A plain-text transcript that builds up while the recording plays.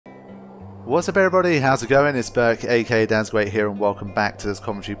What's up everybody, how's it going? It's Burke aka Dansgreat here and welcome back to this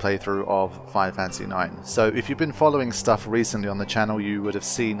commentary playthrough of Final Fantasy IX. So if you've been following stuff recently on the channel, you would have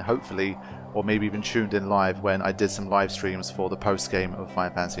seen, hopefully, or maybe even tuned in live when I did some live streams for the post-game of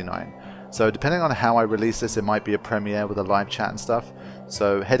Final Fantasy IX. So depending on how I release this, it might be a premiere with a live chat and stuff.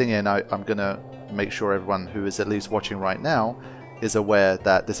 So heading in, I'm going to make sure everyone who is at least watching right now is aware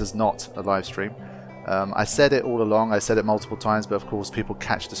that this is not a live stream. I said it all along, I said it multiple times, but of course people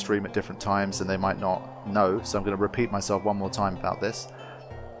catch the stream at different times and they might not know, so I'm going to repeat myself one more time about this.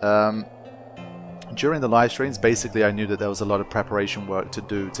 During the live streams, basically I knew that there was a lot of preparation work to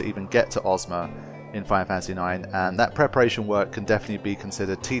do to even get to Ozma in Final Fantasy IX, and that preparation work can definitely be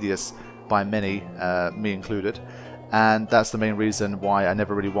considered tedious by many, me included, and that's the main reason why I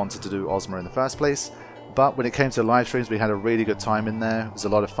never really wanted to do Ozma in the first place. But when it came to the live streams, we had a really good time in there. It was a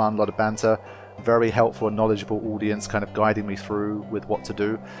lot of fun, a lot of banter. Very helpful and knowledgeable audience kind of guiding me through with what to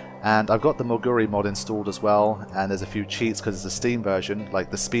do. And I've got the Moguri mod installed as well, and there's a few cheats because it's a Steam version, like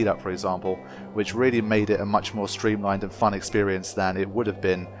the speed up for example, which really made it a much more streamlined and fun experience than it would have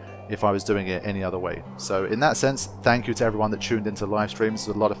been if I was doing it any other way. So in that sense, thank you to everyone that tuned into live streams. It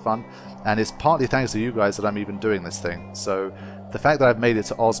was a lot of fun, and it's partly thanks to you guys that I'm even doing this thing. So the fact that I've made it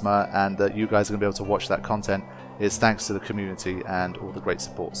to Ozma and that you guys are going to be able to watch that content is thanks to the community and all the great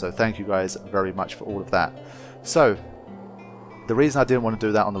support. So thank you guys very much for all of that. So the reason I didn't want to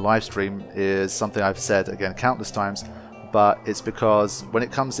do that on the live stream is something I've said again countless times, but it's because when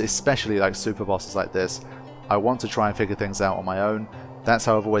it comes to especially like super bosses like this, I want to try and figure things out on my own. That's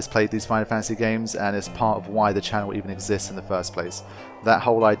how I've always played these Final Fantasy games, and it's part of why the channel even exists in the first place. That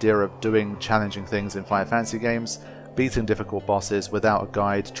whole idea of doing challenging things in Final Fantasy games, beating difficult bosses without a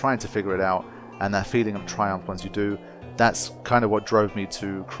guide, trying to figure it out, and that feeling of triumph once you do, that's kind of what drove me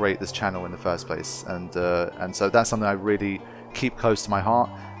to create this channel in the first place. And so that's something I really keep close to my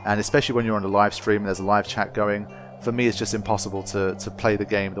heart, and especially when you're on a live stream and there's a live chat going, for me it's just impossible to play the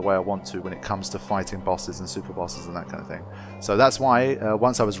game the way I want to when it comes to fighting bosses and super bosses and that kind of thing. So that's why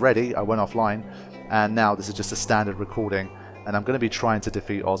once I was ready, I went offline, and now this is just a standard recording, and I'm going to be trying to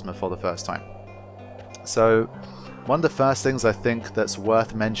defeat Ozma for the first time. So one of the first things I think that's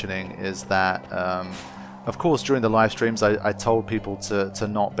worth mentioning is that, of course, during the live streams I told people to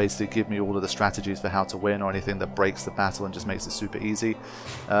not basically give me all of the strategies for how to win or anything that breaks the battle and just makes it super easy.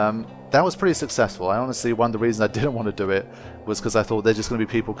 That was pretty successful. I honestly, one of the reasons I didn't want to do it was because I thought there's just going to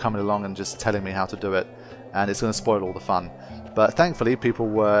be people coming along and just telling me how to do it, and it's going to spoil all the fun. But thankfully people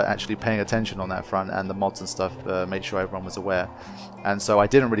were actually paying attention on that front, and the mods and stuff made sure everyone was aware, and so I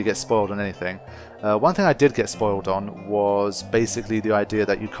didn't really get spoiled on anything. One thing I did get spoiled on was basically the idea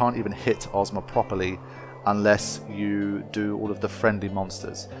that you can't even hit Ozma properly unless you do all of the friendly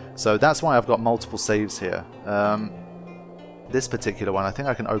monsters. So that's why I've got multiple saves here. This particular one, I think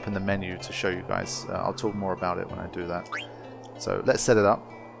I can open the menu to show you guys. I'll talk more about it when I do that. So let's set it up.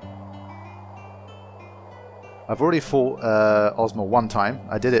 I've already fought Ozma one time.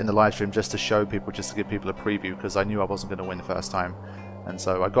 I did it in the live stream just to show people, just to give people a preview, because I knew I wasn't going to win the first time. And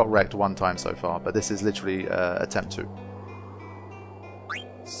so I got wrecked one time so far, but this is literally attempt 2.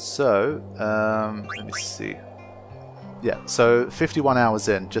 So, let me see. Yeah, so 51 hours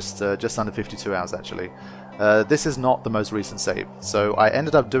in, just under 52 hours actually. This is not the most recent save. So I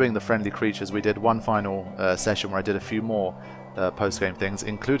ended up doing the friendly creatures. We did one final session where I did a few more post-game things,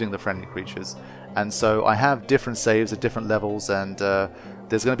 including the friendly creatures. And so I have different saves at different levels, and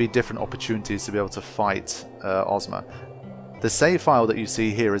there's going to be different opportunities to be able to fight Ozma. The save file that you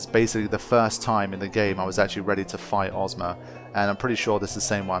see here is basically the first time in the game I was actually ready to fight Ozma, and I'm pretty sure this is the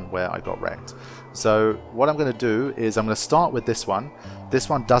same one where I got wrecked. So what I'm going to do is I'm going to start with this one. This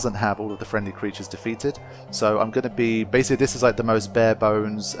one doesn't have all of the friendly creatures defeated, so I'm going to be, basically this is like the most bare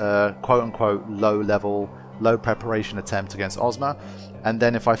bones, quote-unquote low level, low preparation attempt against Ozma. And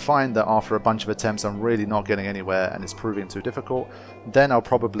then if I find that after a bunch of attempts I'm really not getting anywhere and it's proving too difficult, then I'll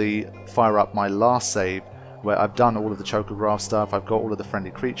probably fire up my last save where I've done all of the chocograph stuff, I've got all of the friendly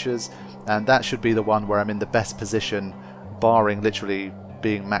creatures, and that should be the one where I'm in the best position, barring literally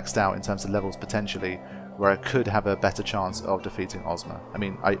being maxed out in terms of levels potentially, where I could have a better chance of defeating Ozma. I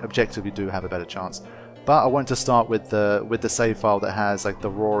mean, I objectively do have a better chance, but I want to start with the save file that has like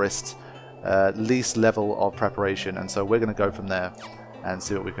the rawest, least level of preparation, and so we're going to go from there and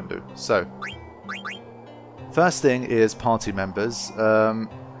see what we can do. So, first thing is party members.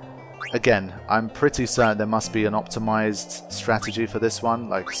 Again, I'm pretty certain there must be an optimized strategy for this one,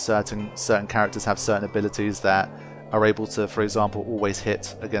 like certain characters have certain abilities that are able to, for example, always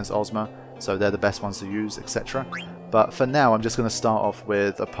hit against Ozma, so they're the best ones to use, etc. But for now, I'm just going to start off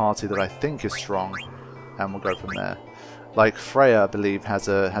with a party that I think is strong, and we'll go from there. Like Freya, I believe, has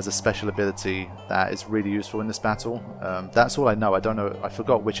a special ability that is really useful in this battle. That's all I know. I don't know. I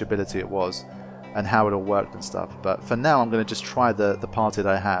forgot which ability it was and how it all worked and stuff. But for now, I'm going to just try the party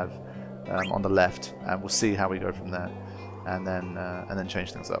that I have on the left, and we'll see how we go from there, and then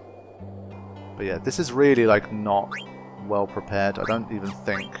change things up. But yeah, this is really like not well prepared. I don't even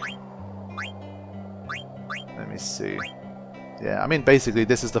think. Let me see. Yeah, I mean, basically,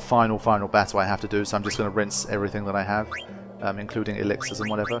 this is the final battle I have to do, so I'm just going to rinse everything that I have, including elixirs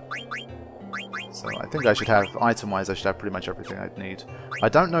and whatever. So I think I should have, item-wise, I should have pretty much everything I'd need. I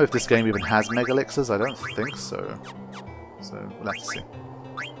don't know if this game even has mega elixirs. I don't think so. So we'll have to see.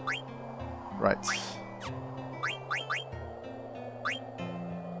 Right.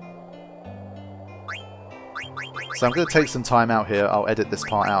 So I'm going to take some time out here. I'll edit this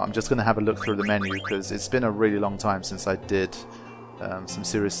part out. I'm just going to have a look through the menu because it's been a really long time since I did some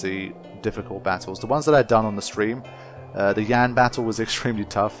seriously difficult battles. The ones that I'd done on the stream, the Yan battle was extremely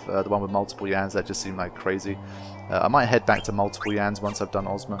tough. The one with multiple Yans, that just seemed like crazy. I might head back to multiple Yans once I've done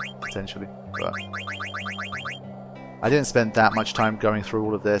Ozma, potentially. But I didn't spend that much time going through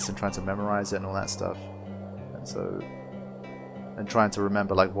all of this and trying to memorize it and all that stuff. And trying to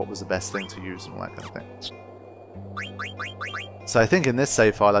remember like what was the best thing to use and all that kind of thing. So I think in this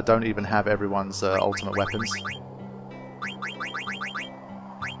save file I don't even have everyone's ultimate weapons.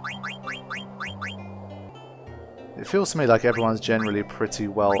 It feels to me like everyone's generally pretty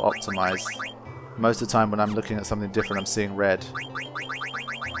well optimized. Most of the time when I'm looking at something different I'm seeing red.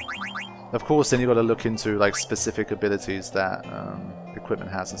 Of course then you've got to look into like specific abilities that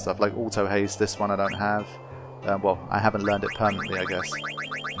equipment has and stuff. Like auto haste, this one I don't have. Well, I haven't learned it permanently, I guess.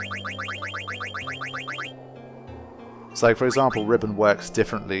 So like for example, ribbon works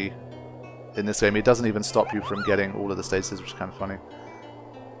differently in this game. It doesn't even stop you from getting all of the stasis, which is kind of funny.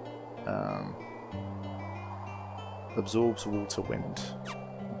 Absorbs water, wind.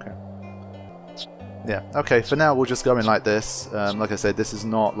 Okay. Yeah, okay, for now we'll just go in like this. Like I said, this is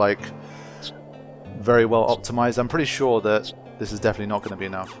not like very well optimized. I'm pretty sure that this is definitely not going to be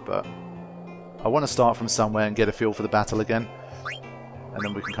enough, but I want to start from somewhere and get a feel for the battle again, and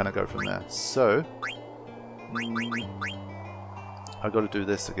then we can kind of go from there. So I've got to do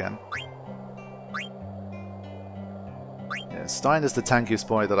this again. Yeah, Stein is the tankiest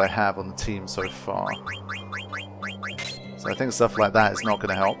boy that I have on the team so far. So I think stuff like that is not going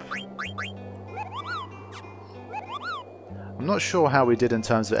to help. I'm not sure how we did in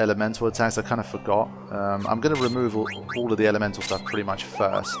terms of elemental attacks. I kind of forgot. I'm going to remove all of the elemental stuff pretty much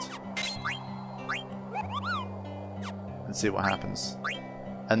first. And see what happens.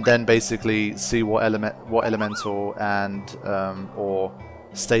 And then basically see what elemental and or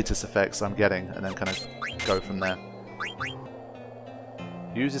status effects I'm getting, and then kind of go from there.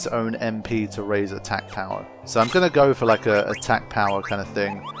 Use its own MP to raise attack power. So I'm going to go for like a attack power kind of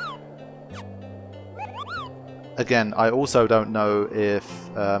thing. Again, I also don't know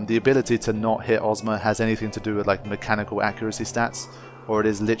if the ability to not hit Ozma has anything to do with like mechanical accuracy stats, or it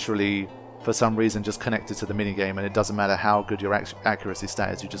is literally for some reason just connected to the minigame and it doesn't matter how good your accuracy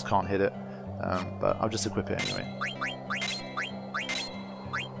stat is, you just can't hit it. But I'll just equip it anyway.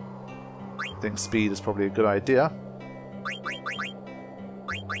 I think speed is probably a good idea.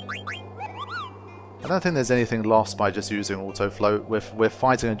 I don't think there's anything lost by just using auto float. We're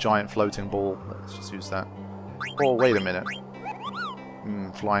fighting a giant floating ball. Let's just use that. Oh, wait a minute.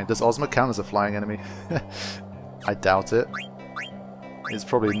 Flying. Does Ozma count as a flying enemy? I doubt it. It's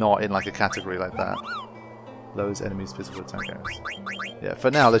probably not in like a category like that. Lowers enemies' physical attack areas. Yeah, for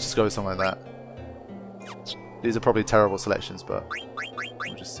now, let's just go with something like that. These are probably terrible selections, but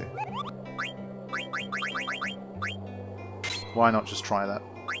we'll just see. Why not just try that?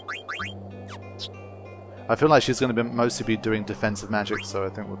 I feel like she's going to mostly be doing defensive magic, so I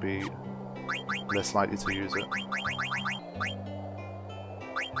think we'll be less likely to use it.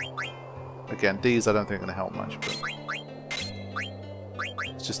 Again, these I don't think are going to help much, but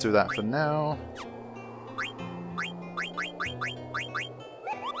let's just do that for now.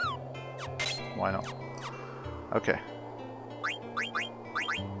 Why not? Okay.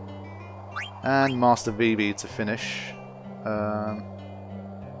 And Master VB to finish.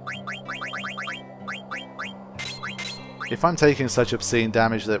 If I'm taking such obscene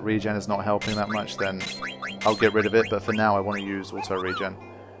damage that regen is not helping that much, then I'll get rid of it, but for now I want to use auto regen.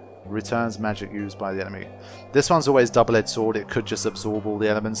 Returns magic used by the enemy. This one's always double-edged sword. It could just absorb all the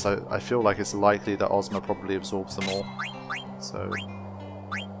elements, so I feel like it's likely that Ozma probably absorbs them all. So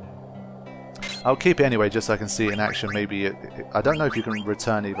I'll keep it anyway, just so I can see it in action. Maybe I don't know if you can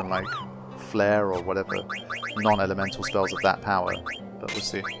return even like flare or whatever non-elemental spells of that power, but we'll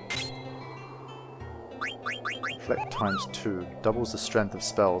see. Reflect times 2. Doubles the strength of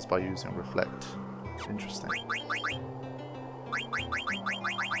spells by using Reflect. Interesting.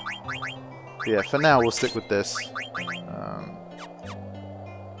 Yeah, for now we'll stick with this.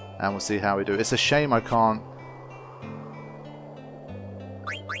 And we'll see how we do. It's a shame I can't...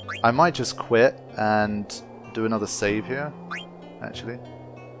 I might just quit and do another save here, actually.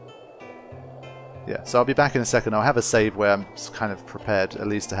 Yeah, so I'll be back in a second. I'll have a save where I'm kind of prepared, at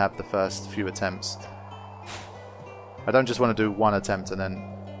least to have the first few attempts. I don't just want to do one attempt and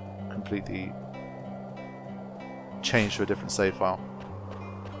then completely change to a different save file.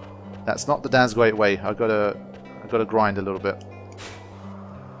 That's not the Dan's Great way. I've got to grind a little bit.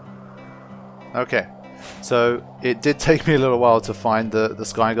 Okay, so it did take me a little while to find the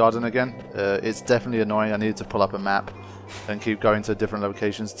Sky Garden again. It's definitely annoying. I needed to pull up a map and keep going to different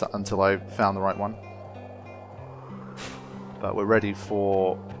locations until I found the right one. But we're ready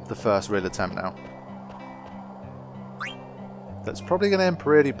for the first real attempt now. That's probably going to end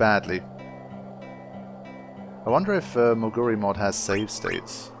pretty badly. I wonder if Moguri mod has save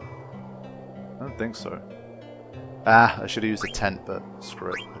states. I don't think so. Ah, I should have used a tent, but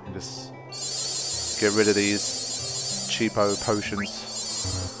screw it. I can just get rid of these cheapo potions.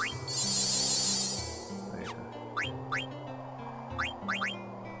 There you go.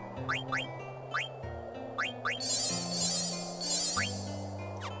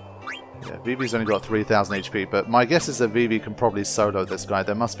 Yeah, Vivi's only got 3000 HP, but my guess is that Vivi can probably solo this guy.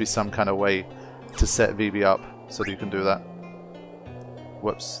 There must be some kind of way to set Vivi up so that you can do that.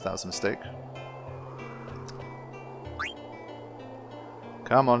 Whoops, that was a mistake.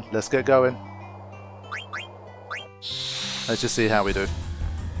 Come on, let's get going. Let's just see how we do.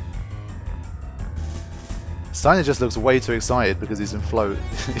 Steiner just looks way too excited because he's in float.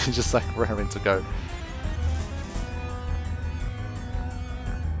 He's just like raring to go.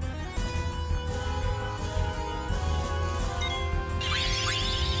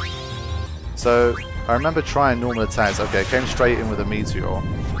 So, I remember trying normal attacks. Okay, came straight in with a meteor.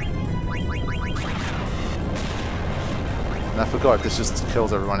 And I forgot if this just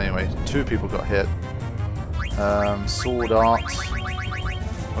kills everyone anyway. 2 people got hit. Sword art.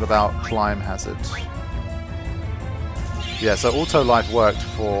 What about climb hazard? Yeah, so auto life worked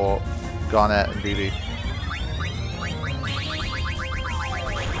for Garnet and Vivi.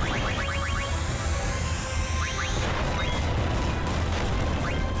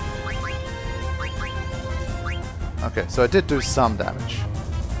 Okay, so it did do some damage.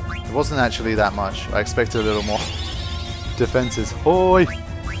 It wasn't actually that much. I expected a little more. Defenses. Hoi!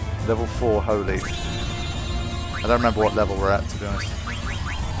 Level 4, holy. I don't remember what level we're at, to be honest.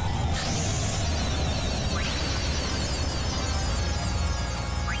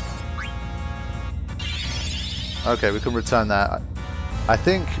 Okay, we can return that. I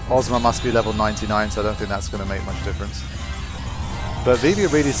think Ozma must be level 99, so I don't think that's going to make much difference. But Vivi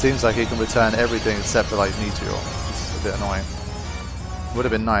really seems like he can return everything except for like Meteor. It's a bit annoying. Would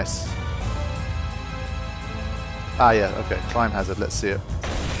have been nice. Ah yeah, okay, climb hazard, let's see it.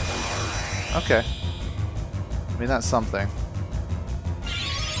 Okay. I mean, that's something.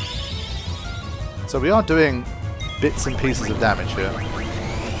 So we are doing bits and pieces of damage here.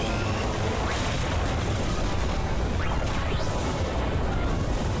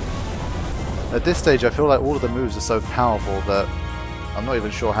 At this stage I feel like all of the moves are so powerful that I'm not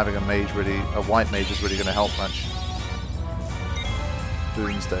even sure having a white mage is really going to help much.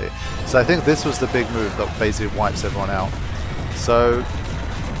 Doomsday. So I think this was the big move that basically wipes everyone out. So,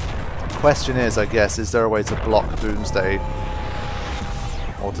 question is, I guess, is there a way to block Doomsday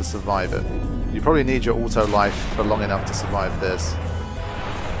or to survive it? You probably need your auto life for long enough to survive this.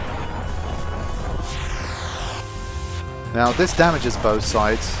 Now this damages both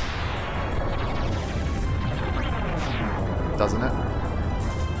sides, doesn't it?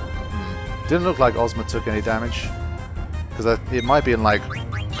 Didn't look like Ozma took any damage. Because it might be in like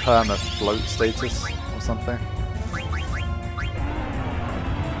perma float status or something.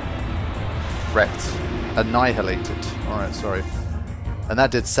 Wrecked. Annihilated. Alright, sorry. And that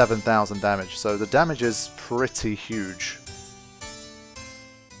did 7,000 damage, so the damage is pretty huge.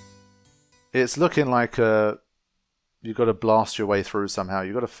 It's looking like you've got to blast your way through somehow.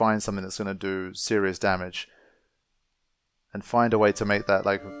 You've got to find something that's going to do serious damage. And find a way to make that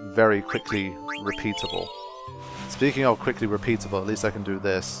like very quickly repeatable. Speaking of quickly repeatable, at least I can do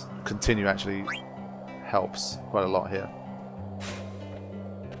this. Continue actually helps quite a lot here.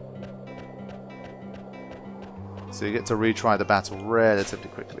 So you get to retry the battle relatively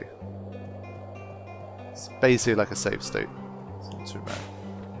quickly. It's basically like a save state. It's not too bad.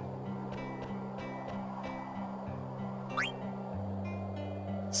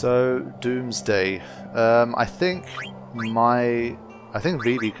 So Doomsday. I think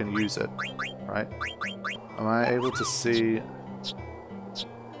Vivi can use it, right? Am I able to see?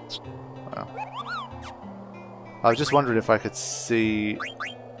 Wow. I was just wondering if I could see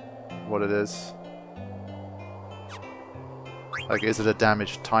what it is. Like, is it a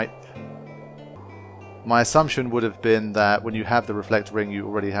damage type? My assumption would have been that when you have the Reflect ring, you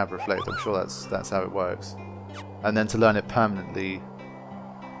already have Reflect. I'm sure that's how it works. And then to learn it permanently,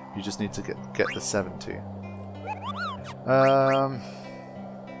 you just need to get the 70.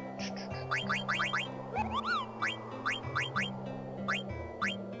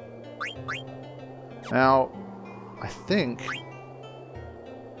 Now, I think...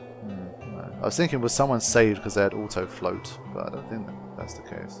 no. I was thinking, was someone saved because they had auto float, but I don't think that's the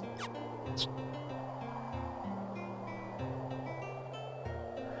case.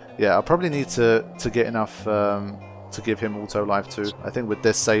 Yeah, I'll probably need to get enough to give him auto life too. I think with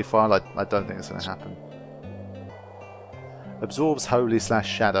this save file, I don't think it's going to happen. Absorbs holy /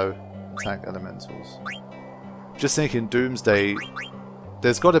 shadow attack elementals. Just thinking Doomsday,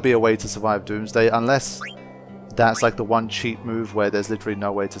 there's got to be a way to survive Doomsday, unless that's like the one cheat move where there's literally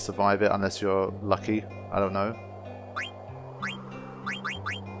no way to survive it unless you're lucky. I don't know.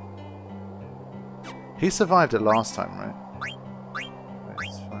 He survived it last time, right?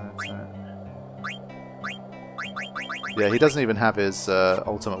 Yeah, he doesn't even have his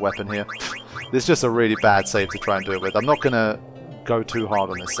ultimate weapon here. This is just a really bad save to try and do it with. I'm not going to go too hard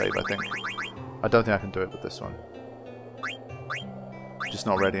on this save, I think. I don't think I can do it with this one. Just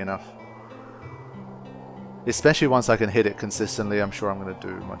not ready enough. Especially once I can hit it consistently, I'm sure I'm going to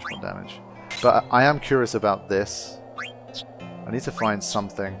do much more damage. But I am curious about this. I need to find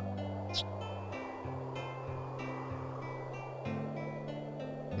something.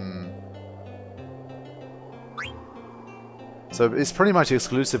 So it's pretty much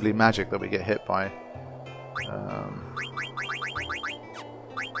exclusively magic that we get hit by.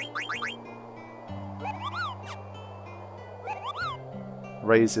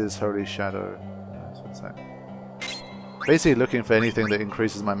 Raises Holy Shadow. Basically looking for anything that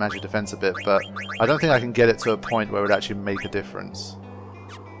increases my magic defense a bit, but I don't think I can get it to a point where it would actually make a difference.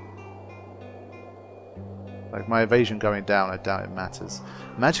 Like my evasion going down, I doubt it matters.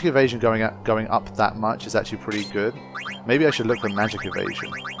 Magic evasion going up that much is actually pretty good. Maybe I should look for magic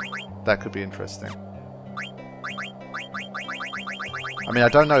evasion. That could be interesting. I mean, I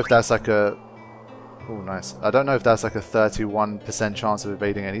don't know if that's like a... Oh, nice. I don't know if that's like a 31% chance of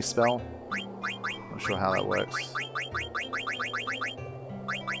evading any spell. Not sure how that works.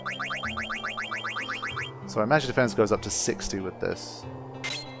 So my magic defense goes up to 60 with this.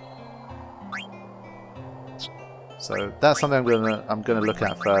 So that's something I'm gonna look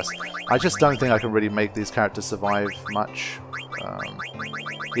at first. I just don't think I can really make these characters survive much.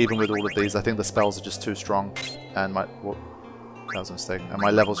 Even with all of these, I think the spells are just too strong, and that was a mistake. And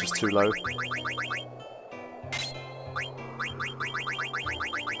my level's just too low.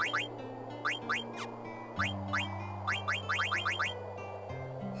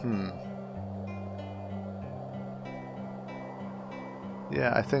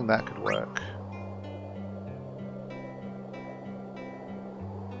 Yeah, I think that could work.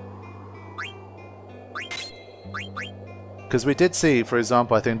 Because we did see, for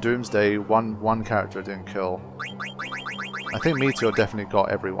example, I think Doomsday, one character didn't kill. I think Meteor definitely got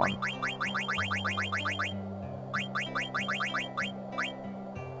everyone.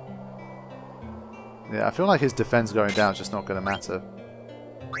 Yeah, I feel like his defense going down is just not going to matter.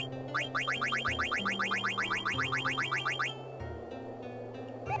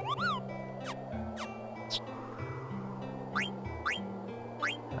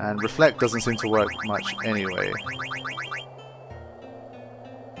 And Reflect doesn't seem to work much anyway.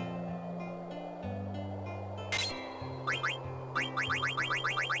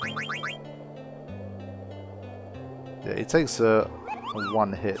 Yeah, it takes a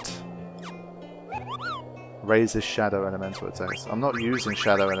one hit. Raises shadow elemental attacks. I'm not using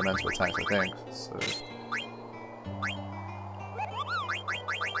shadow elemental attacks, I think. So.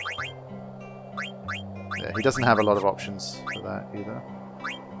 Yeah, he doesn't have a lot of options for that either.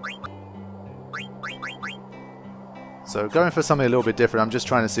 So going for something a little bit different, I'm just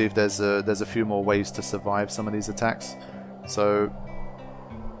trying to see if there's a few more ways to survive some of these attacks. So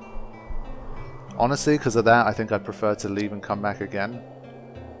honestly, because of that, I think I'd prefer to leave and come back again.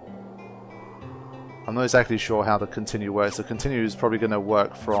 I'm not exactly sure how the continue works. The continue is probably going to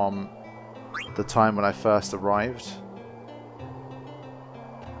work from the time when I first arrived.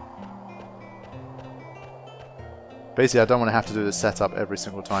 Basically, I don't want to have to do the setup every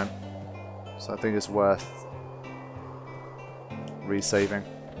single time. So I think it's worth resaving.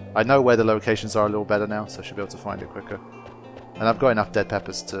 I know where the locations are a little better now, so I should be able to find it quicker. And I've got enough dead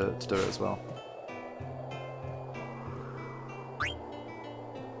peppers to do it as well.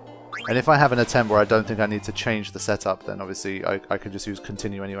 And if I have an attempt where I don't think I need to change the setup, then obviously I can just use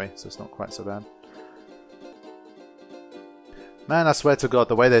continue anyway, so it's not quite so bad. Man, I swear to God,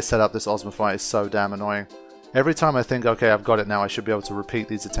 the way they set up this Ozma fight is so damn annoying. Every time I think, okay, I've got it now, I should be able to repeat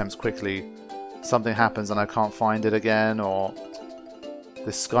these attempts quickly, something happens and I can't find it again, or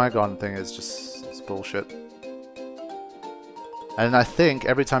this Sky Garden thing is just it's bullshit. And I think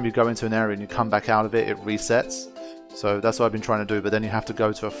every time you go into an area and you come back out of it, it resets. So that's what I've been trying to do, but then you have to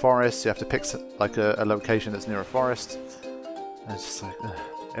go to a forest, you have to pick like a location that's near a forest. And it's just like,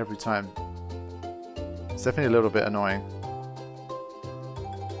 every time. It's definitely a little bit annoying.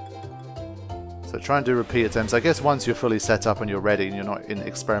 So try and do repeat attempts. I guess once you're fully set up and you're ready and you're not in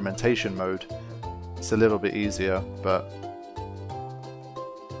experimentation mode, it's a little bit easier, but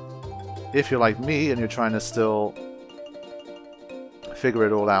if you're like me and you're trying to still figure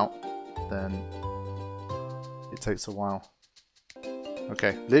it all out, then it takes a while.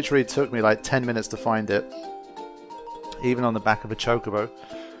 Okay, literally took me like 10 minutes to find it, even on the back of a chocobo.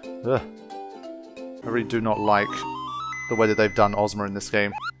 Ugh. I really do not like the way that they've done Ozma in this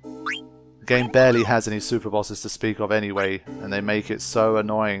game. The game barely has any super bosses to speak of anyway, and they make it so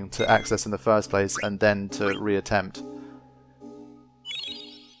annoying to access in the first place and then to reattempt.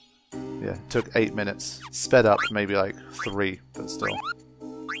 Yeah, took 8 minutes. Sped up maybe like 3, but still.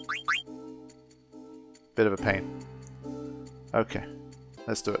 Bit of a pain. Okay,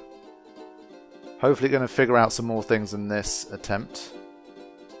 let's do it. Hopefully going to figure out some more things in this attempt.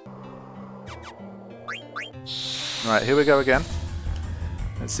 Alright, here we go again.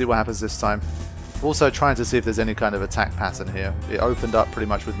 Let's see what happens this time. Also trying to see if there's any kind of attack pattern here. It opened up pretty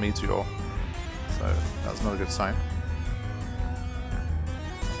much with Meteor, so that's not a good sign.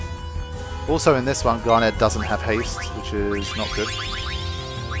 Also in this one, Garnet doesn't have haste, which is not good.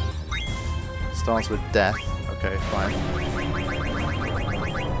 Starts with death. Okay, fine.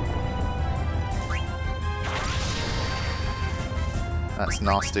 That's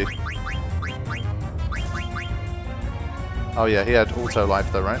nasty. Oh yeah, he had auto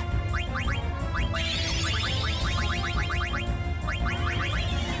life though, right?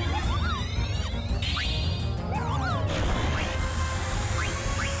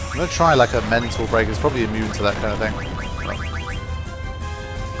 I'm gonna try like a mental break. It's probably immune to that kind of thing.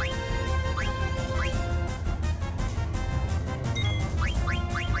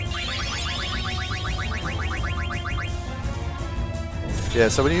 Yeah,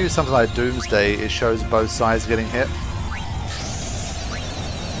 so when you use something like Doomsday, it shows both sides getting hit.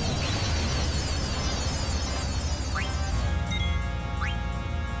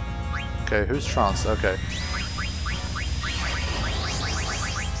 Okay, who's Trance? Okay.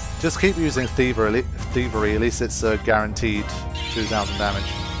 Just keep using Thievery, at least it's guaranteed 2,000 damage.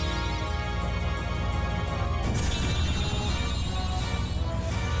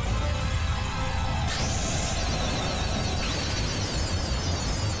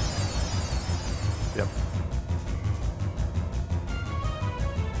 Yep.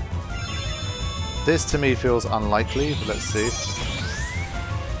 This to me feels unlikely, but let's see.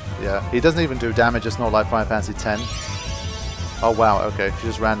 Yeah, he doesn't even do damage, it's not like Final Fantasy X. Oh wow, okay, she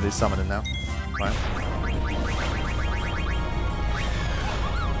just randomly summoned him now. Fine.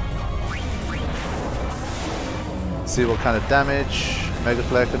 See what kind of damage Mega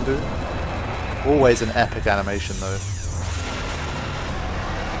Flare can do. Always an epic animation though.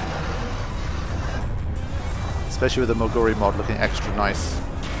 Especially with the Moguri mod looking extra nice.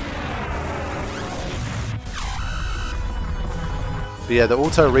 But yeah, the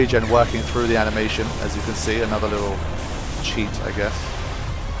auto regen working through the animation, as you can see, another little cheat, I guess.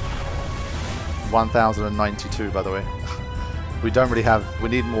 1092, by the way. We don't really have... we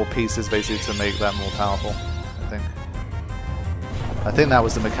need more pieces, basically, to make that more powerful, I think. I think that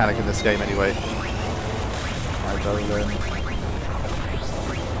was the mechanic in this game, anyway. I don't know.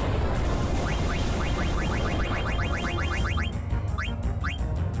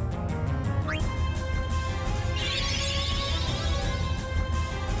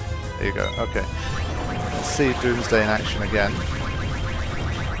 There you go, okay. Let's see Doomsday in action again.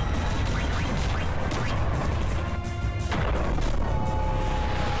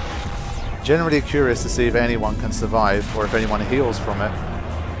 Generally curious to see if anyone can survive or if anyone heals from it.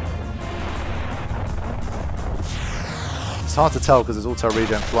 It's hard to tell because there's auto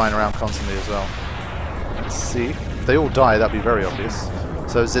regen flying around constantly as well. Let's see. If they all die, that'd be very obvious.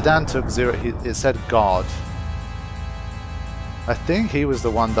 So Zidane took 0, it said guard. I think he was the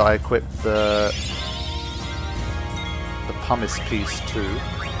one that I equipped the pumice piece to.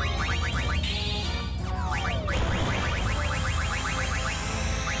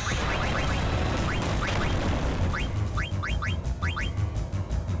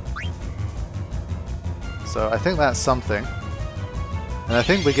 So I think that's something. And I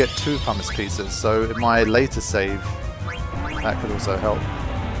think we get 2 pumice pieces, so in my later save, that could also help.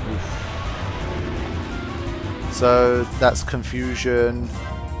 Oof. So that's confusion.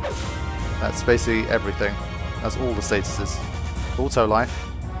 That's basically everything. That's all the statuses. Auto life.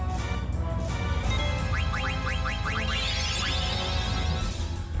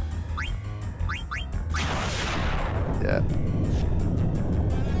 Yeah.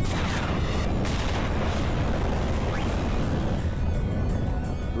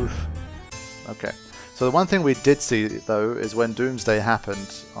 Oof. Okay. So the one thing we did see though is when Doomsday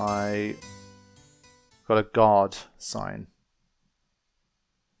happened, I got a guard sign.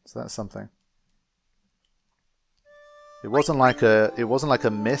 So that's something. It wasn't like a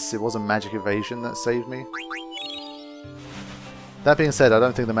miss, it wasn't magic evasion that saved me. That being said, I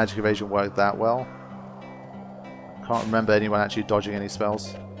don't think the magic evasion worked that well. Can't remember anyone actually dodging any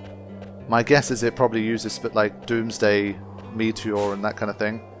spells. My guess is it probably uses like Doomsday, Meteor and that kind of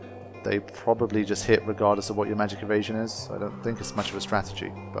thing. They probably just hit regardless of what your magic evasion is. I don't think it's much of a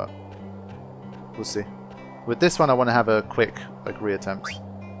strategy, but we'll see. With this one I want to have a quick like reattempt.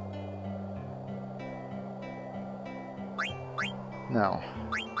 Now.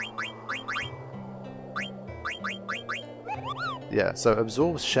 Yeah, so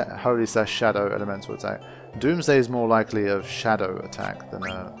absorbs Holy / Shadow elemental attack. Doomsday is more likely of shadow attack than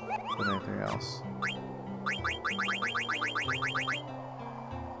anything else.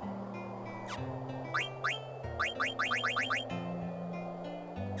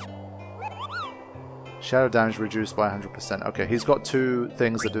 Shadow damage reduced by 100%. Okay, he's got 2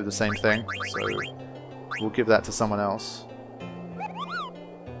 things that do the same thing, so we'll give that to someone else.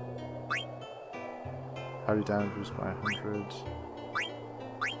 Shadow damage reduced by 100.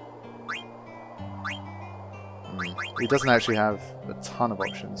 He doesn't actually have a ton of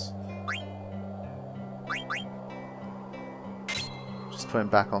options. Just put him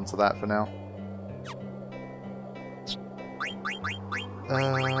back onto that for now.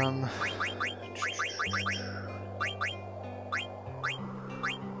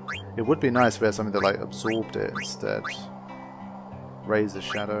 It would be nice if we had something that like absorbed it instead. Raise the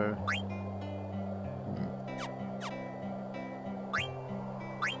shadow.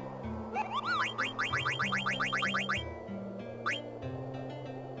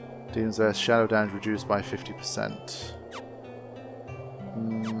 Demons there, shadow damage reduced by 50%.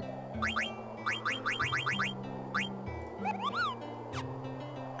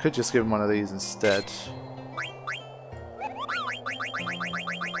 Could just give him one of these instead.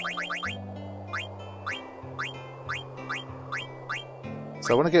 So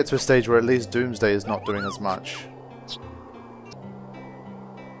I want to get to a stage where at least Doomsday is not doing as much.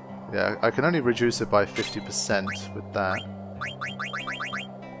 Yeah, I can only reduce it by 50% with that.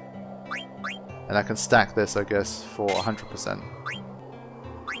 And I can stack this, I guess, for 100%.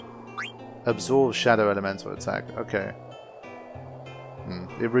 Absorb Shadow Elemental attack. Okay.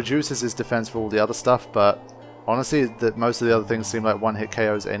 It reduces his defense for all the other stuff, but honestly, most of the other things seem like one-hit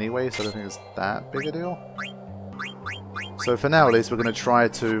KOs anyway, so I don't think it's that big a deal. So for now, at least, we're going to try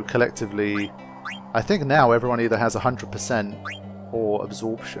to collectively... I think now everyone either has 100% or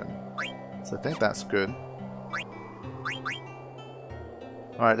Absorption. So I think that's good.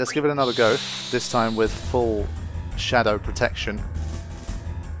 Alright, let's give it another go. This time with full shadow protection.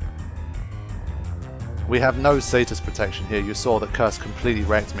 We have no status protection here. You saw that Curse completely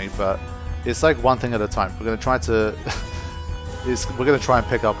wrecked me, but it's like one thing at a time. We're going to try to... we're going to try and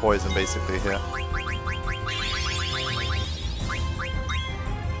pick up poison basically here.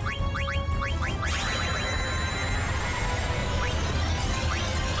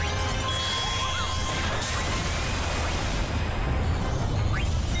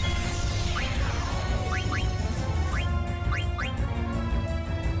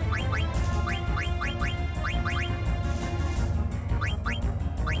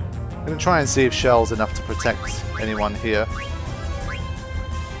 I'm going to try and see if Shell's enough to protect anyone here.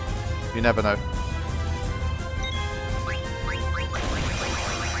 You never know.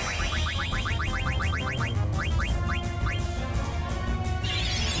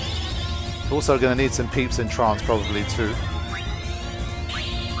 Also going to need some peeps in trance probably too.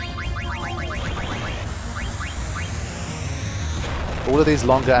 All of these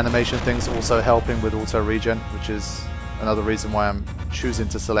longer animation things also helping with auto regen, which is another reason why I'm choosing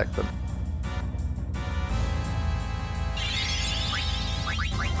to select them.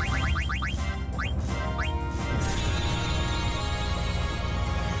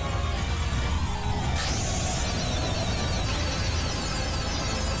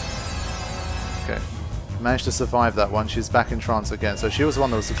 Okay, managed to survive that one. She's back in trance again, so she was the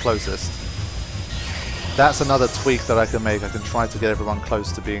one that was the closest. That's another tweak that I can make. I can try to get everyone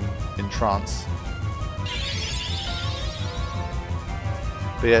close to being in trance.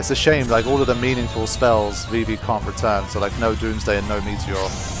 But yeah, it's a shame, like all of the meaningful spells Vivi can't return, so like no Doomsday and no Meteor.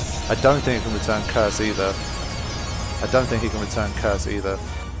 I don't think he can return Curse either. So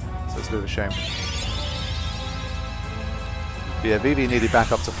it's a bit of a shame. But yeah, Vivi needed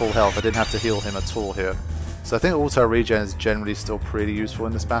back up to full health. I didn't have to heal him at all here. So I think auto regen is generally still pretty useful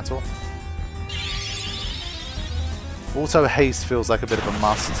in this battle. Auto haste feels like a bit of a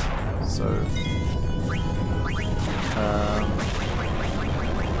must, so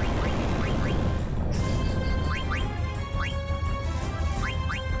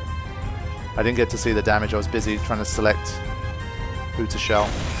I didn't get to see the damage. I was busy trying to select who to shell.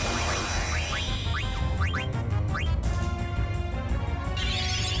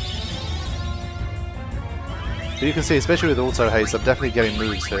 But you can see, especially with auto haste, I'm definitely getting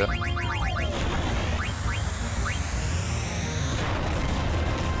moves here.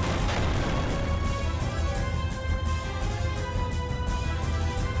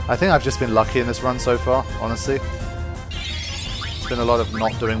 I think I've just been lucky in this run so far, honestly. It's been a lot of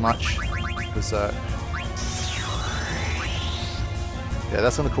not doing much. Berserk. Yeah,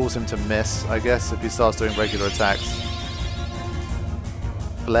 that's going to cause him to miss, I guess, if he starts doing regular attacks.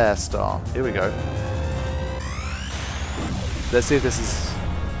 Flare Star. Here we go. Let's see if this is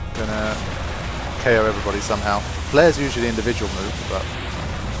going to KO everybody somehow. Flare's usually an individual move, but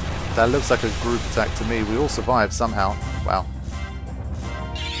that looks like a group attack to me. We all survived somehow. Wow.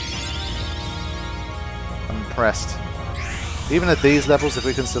 I'm impressed. Even at these levels, if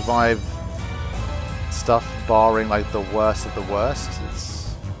we can survive stuff barring like the worst of the worst,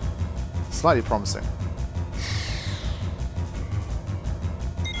 it's slightly promising.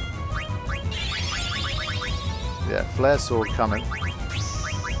 Yeah, Flare Sword coming.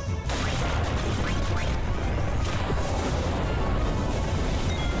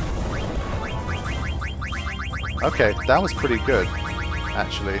 Okay, that was pretty good,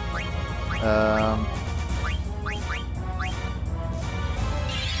 actually.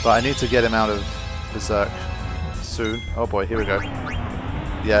 But I need to get him out of Berserk soon. Oh boy, here we go.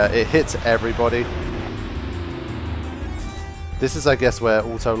 Yeah, it hits everybody. This is, I guess, where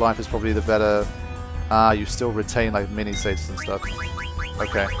auto life is probably the better. Ah, you still retain like mini status and stuff.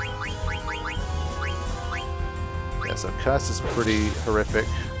 Okay. Yeah, so Curse is pretty horrific.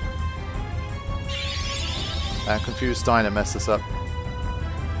 And Confused Steiner messed this up.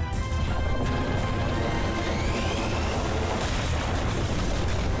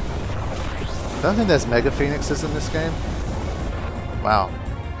 I don't think there's Mega Phoenixes in this game. Wow.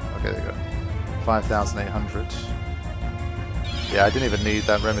 Okay, there you go. 5,800. Yeah, I didn't even need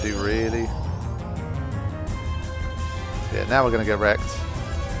that remedy, really. Yeah, now we're going to get wrecked.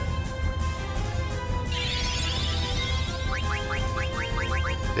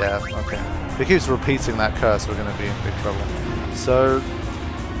 Yeah, okay. If he keeps repeating that curse, we're going to be in big trouble. So,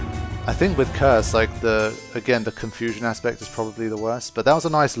 I think with Curse, like again, the confusion aspect is probably the worst. But that was a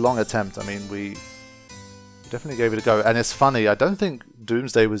nice long attempt. I mean, we definitely gave it a go. And it's funny, I don't think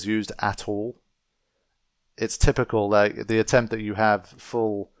Doomsday was used at all. It's typical, like the attempt that you have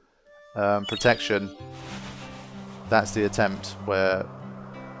full protection. That's the attempt where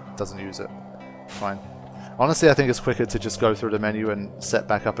it doesn't use it. Fine. Honestly, I think it's quicker to just go through the menu and set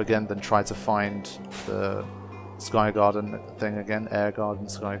back up again than try to find the Sky Garden thing again. Air Garden,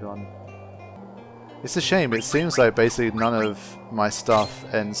 Sky Garden. It's a shame. It seems like basically none of my stuff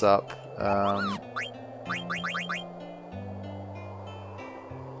ends up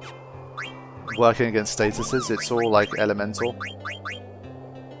working against statuses. It's all like elemental.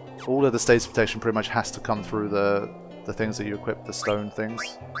 All of the status protection pretty much has to come through the things that you equip, the stone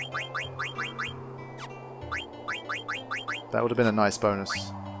things. That would have been a nice bonus.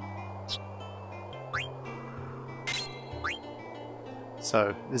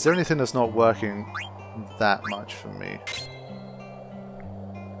 So, is there anything that's not working that much for me?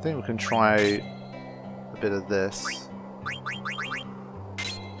 I think we can try a bit of this.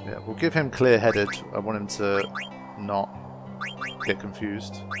 Yeah, we'll give him clear-headed. I want him to not get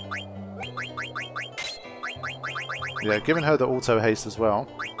confused. Yeah, giving her the auto haste as well.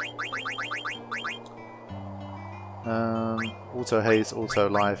 Auto haste, auto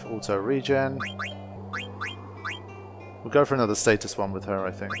life, auto regen. We'll go for another status one with her,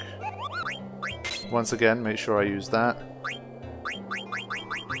 I think. Once again, make sure I use that.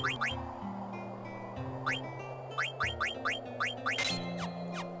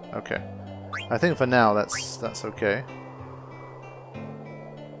 Okay. I think for now that's okay.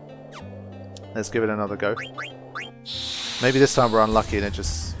 Let's give it another go. Maybe this time we're unlucky and it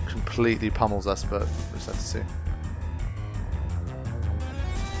just completely pummels us, but we'll just have to see.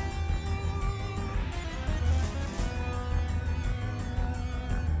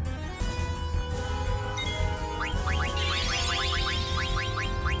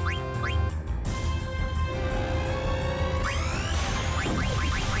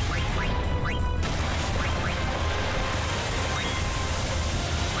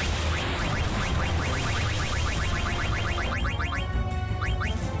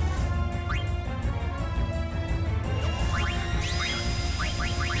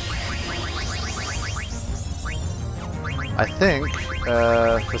 I think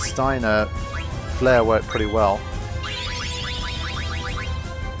for Steiner, Flare worked pretty well.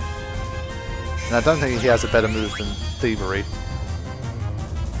 And I don't think he has a better move than Thievery.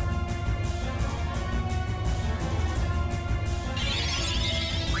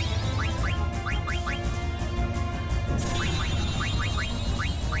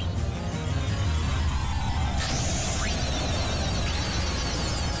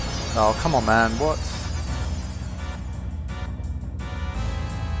 Oh, come on, man, what?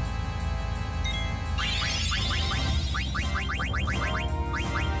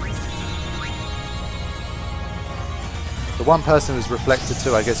 The one person who's reflected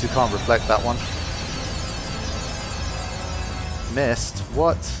too, I guess you can't reflect that one. Missed?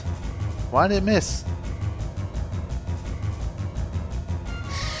 What? Why did it miss?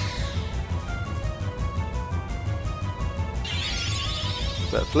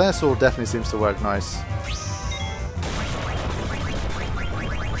 But Flare Sword definitely seems to work nice.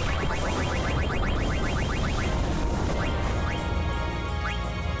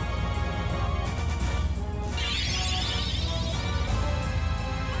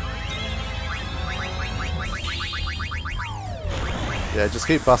 Yeah, just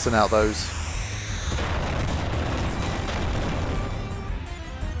keep busting out those.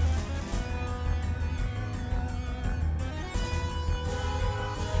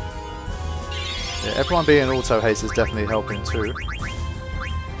 Yeah, everyone being auto haste is definitely helping too.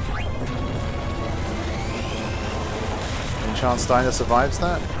 Any chance Steiner survives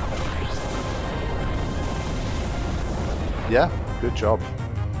that? Yeah, good job.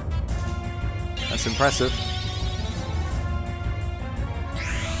 That's impressive.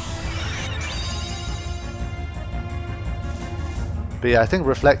 But yeah, I think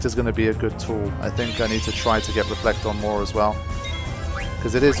Reflect is going to be a good tool. I think I need to try to get Reflect on more as well.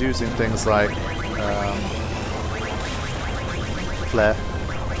 Because it is using things like Flare.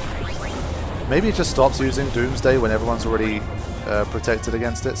 Maybe it just stops using Doomsday when everyone's already protected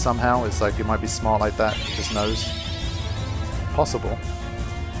against it somehow. It's like it might be smart like that, it just knows. Possible.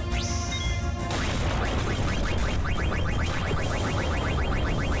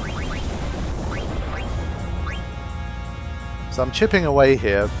 So I'm chipping away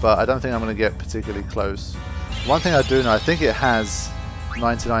here, but I don't think I'm going to get particularly close. One thing I do know, I think it has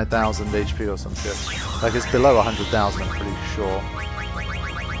 99,000 HP or some shit. Like it's below 100,000, I'm pretty sure.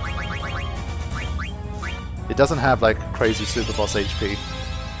 It doesn't have like crazy super boss HP.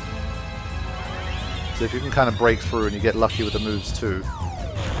 So if you can kind of break through and you get lucky with the moves too.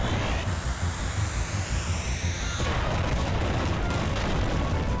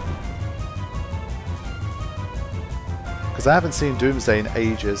 Because I haven't seen Doomsday in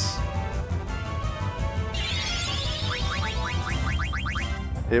ages.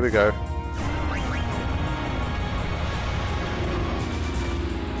 Here we go.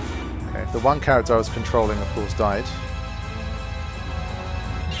 Okay, the one character I was controlling, of course, died.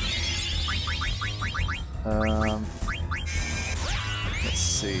 Let's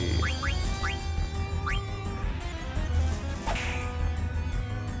see.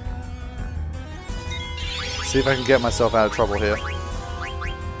 See if I can get myself out of trouble here.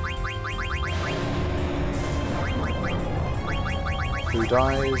 Who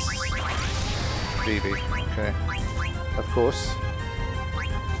dies? Phoebe. Okay. Of course.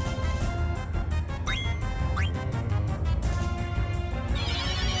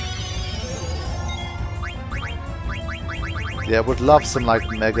 Yeah, would love some like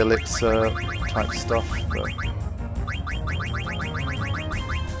Mega Elixir type stuff, but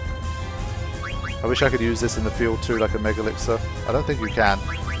I wish I could use this in the field too, like a Mega Elixir. I don't think you can.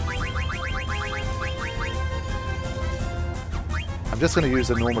 I'm just going to use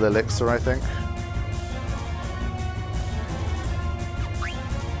a normal Elixir, I think.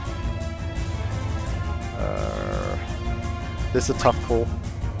 This is a tough call.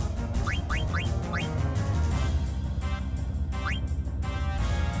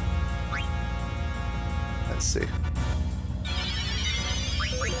 Let's see.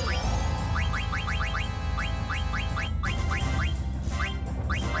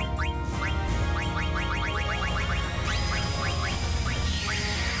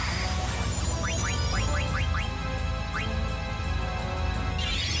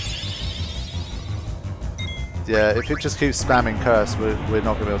 Yeah, if it just keeps spamming curse, we're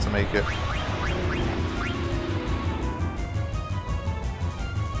not going to be able to make it.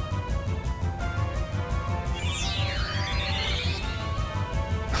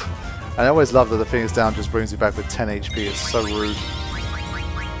 I always love that the thing is down just brings you back with 10 HP. It's so rude.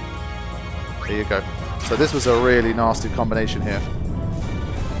 There you go. So this was a really nasty combination here.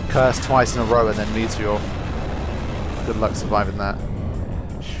 Curse twice in a row and then Meteor. Good luck surviving that.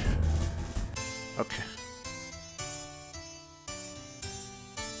 Okay.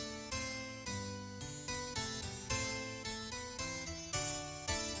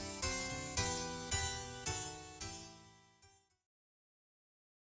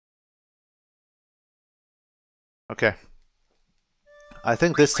 Okay. I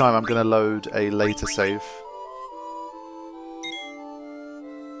think this time I'm going to load a later save.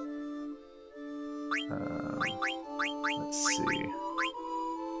 Let's see.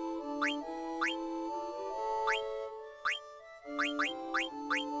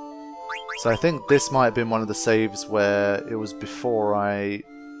 So I think this might have been one of the saves where it was before I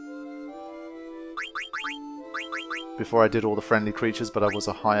did all the friendly creatures, but I was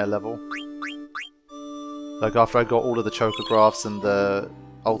a higher level. Like after I got all of the chocographs and the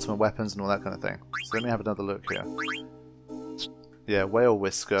ultimate weapons and all that kind of thing. So let me have another look here. Yeah, Whale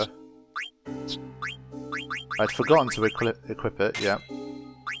Whisker. I'd forgotten to equip it, yeah.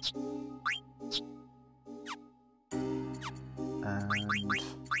 And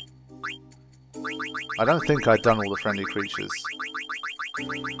I don't think I'd done all the friendly creatures.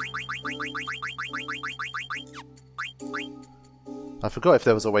 I forgot if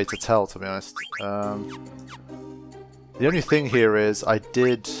there was a way to tell, to be honest. The only thing here is I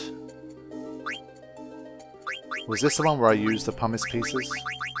did... Was this the one where I used the pumice pieces?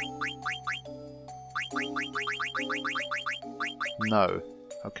 No.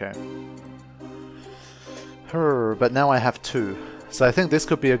 Okay. But now I have 2. So I think this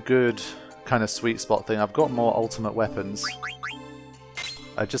could be a good kind of sweet spot thing. I've got more ultimate weapons.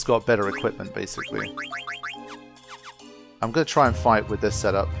 I've just got better equipment, basically. I'm going to try and fight with this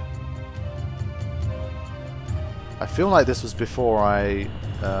setup. I feel like this was before I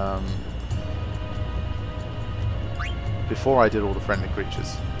did all the friendly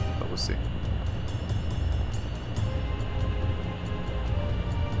creatures, but we'll see.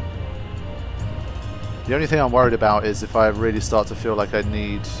 The only thing I'm worried about is if I really start to feel like I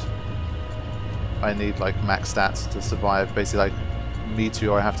need like max stats to survive. Basically, like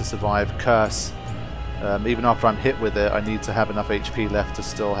Meteor, I have to survive. Curse. Even after I'm hit with it, I need to have enough HP left to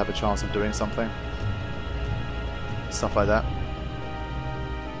still have a chance of doing something. Stuff like that.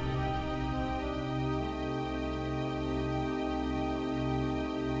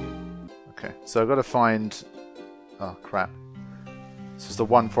 Okay, so I've got to find... Oh, crap. This is the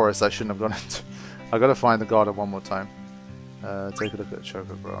one forest I shouldn't have gone into. I've got to find the garden one more time. Take a look at the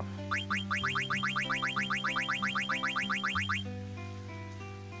chocograph.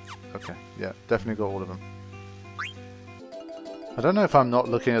 Okay, yeah, definitely got all of them. I don't know if I'm not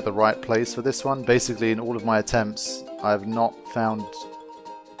looking at the right place for this one. Basically, in all of my attempts, I have not found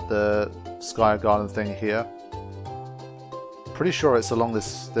the Sky Garden thing here. Pretty sure it's along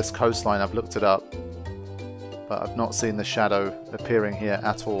this coastline. I've looked it up, but I've not seen the shadow appearing here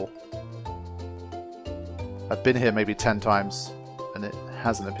at all. I've been here maybe 10 times, and it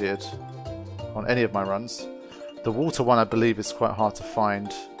hasn't appeared on any of my runs. The water one, I believe, is quite hard to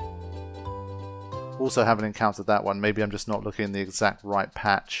find. Also haven't encountered that one. Maybe I'm just not looking in the exact right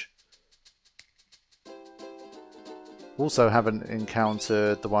patch. Also haven't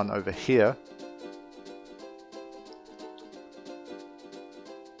encountered the one over here.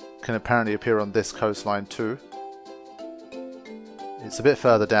 Can apparently appear on this coastline too. It's a bit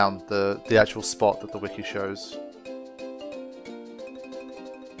further down, the actual spot that the wiki shows.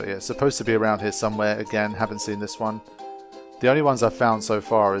 But yeah, it's supposed to be around here somewhere. Again, haven't seen this one. The only ones I've found so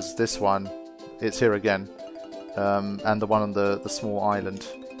far is this one. It's here again. And the one on the small island.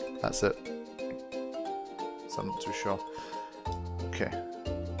 That's it. So I'm not too sure. Okay.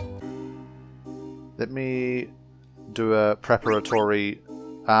 Let me do a preparatory...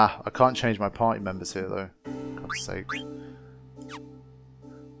 I can't change my party members here though. God's sake.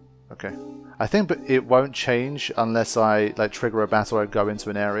 Okay. I think it won't change unless I like trigger a battle or go into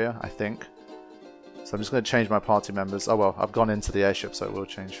an area, I think. So I'm just going to change my party members. Oh well, I've gone into the airship, so it will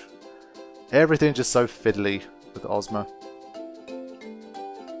change. Everything's just so fiddly with Ozma.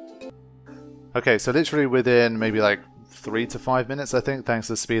 Okay, so literally within maybe like 3 to 5 minutes, I think, thanks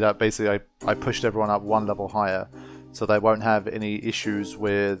to the speed up, basically I pushed everyone up one level higher. so they won't have any issues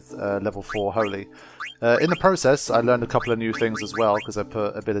with level 4 Holy. In the process, I learned a couple of new things as well, because I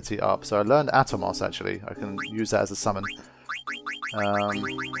put ability up. So I learned Atomos, actually. I can use that as a summon.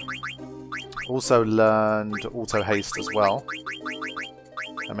 Also learned Auto Haste as well.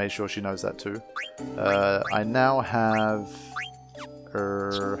 I made sure she knows that too. I now have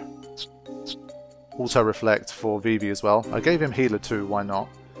Auto Reflect for Vivi as well. I gave him Healer too, why not?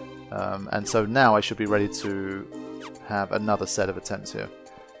 And so now I should be ready to have another set of attempts here.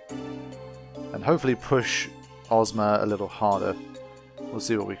 And hopefully push Ozma a little harder. We'll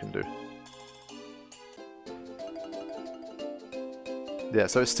see what we can do. Yeah,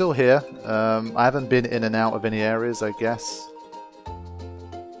 so it's still here. I haven't been in and out of any areas, I guess.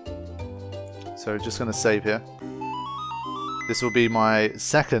 So just going to save here. This will be my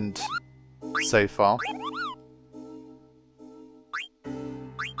second save file.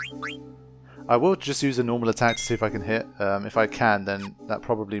 I will just use a normal attack to see if I can hit. If I can, then that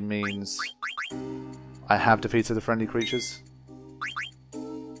probably means I have defeated the friendly creatures.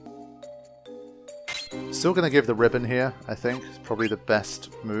 Still going to give the ribbon here, I think. It's probably the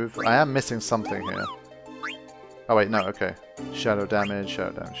best move. I am missing something here. Oh wait, no, okay. Shadow damage,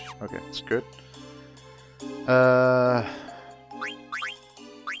 Okay, good.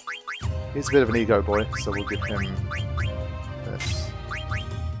 He's a bit of an ego boy, so we'll give him this.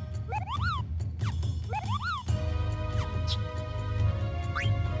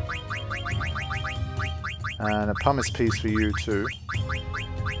 And a pumice piece for you too.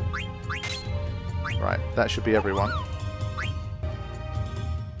 Right, that should be everyone.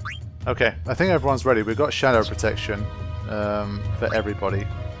 Okay, I think everyone's ready. We've got shadow protection for everybody.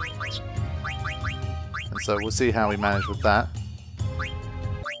 And so we'll see how we manage with that.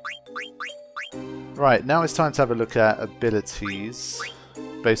 Right, now it's time to have a look at abilities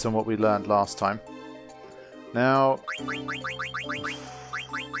based on what we learned last time. Now,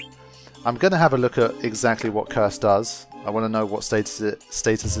 I'm going to have a look at exactly what Curse does. I want to know what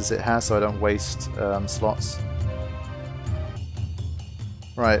statuses it has so I don't waste slots.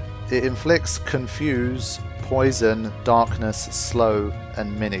 Right, it inflicts Confuse, Poison, Darkness, Slow,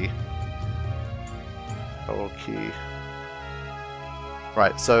 and Mini. Okay.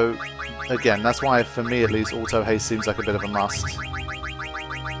 Right, so again, that's why for me at least Auto Haste seems like a bit of a must.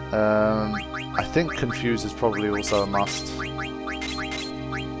 I think Confuse is probably also a must.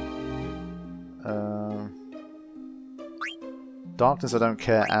 Darkness I don't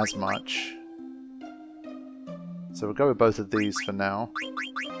care as much. So we'll go with both of these for now.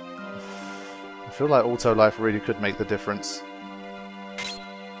 I feel like Auto Life really could make the difference.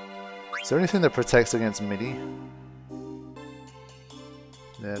 Is there anything that protects against Mini?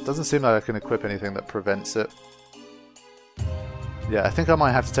 Yeah, it doesn't seem like I can equip anything that prevents it. Yeah, I think I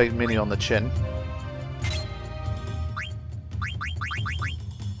might have to take Mini on the chin.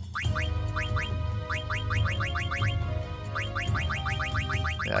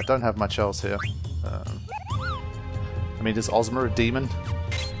 Yeah, I don't have much else here. I mean, is Ozma a demon?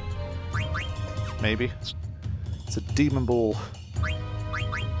 Maybe. It's a demon ball.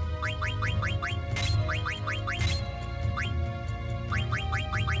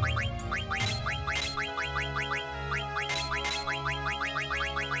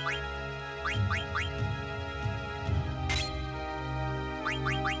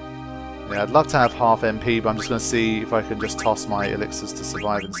 Yeah, I'd love to have half MP, but I'm just going to see if I can just toss my elixirs to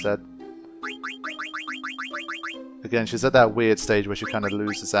survive instead. Again, she's at that weird stage where she kind of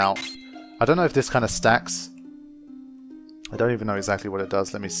loses out. I don't know if this kind of stacks. I don't even know exactly what it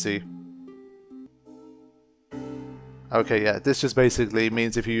does. Let me see. Okay, yeah, this just basically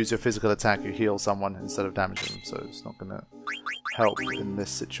means if you use your physical attack, you heal someone instead of damaging them, so it's not going to help in this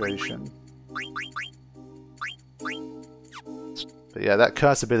situation. But yeah, that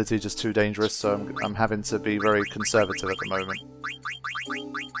curse ability is just too dangerous, so I'm having to be very conservative at the moment.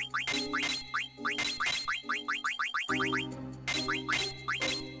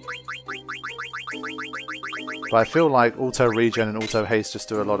 But I feel like auto regen and auto haste just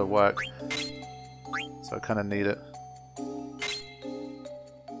do a lot of work, so I kind of need it.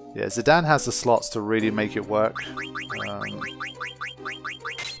 Yeah, Zidane has the slots to really make it work.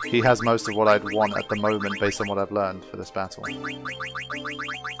 He has most of what I'd want at the moment based on what I've learned for this battle.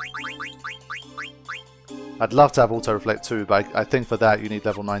 I'd love to have Auto Reflect too, but I think for that you need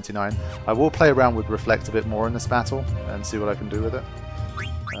level 99. I will play around with Reflect a bit more in this battle and see what I can do with it.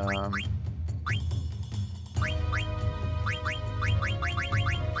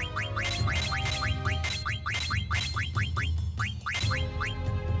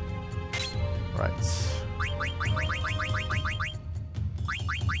 Right.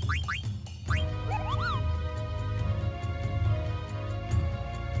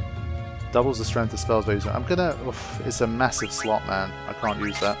 Doubles the strength of spells by using. I'm gonna. Oof, it's a massive slot, man. I can't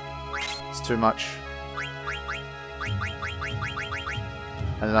use that. It's too much.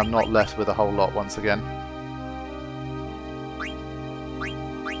 And then I'm not left with a whole lot once again.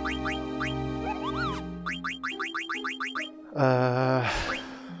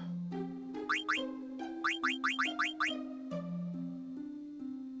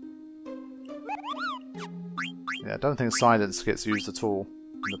 Yeah, I don't think silence gets used at all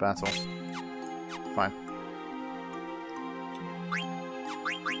in the battle. Fine.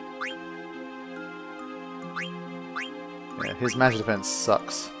 Yeah, his magic defense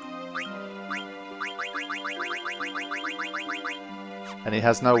sucks. And he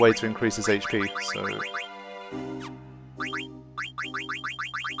has no way to increase his HP, so...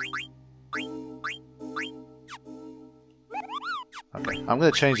 Okay, I'm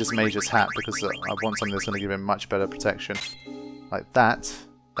going to change this mage's hat because I want something that's going to give him much better protection. Like that.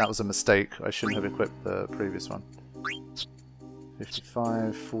 That was a mistake. I shouldn't have equipped the previous one.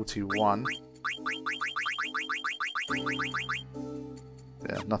 55, 41.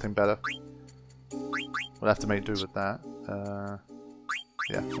 Yeah, nothing better. We'll have to make do with that.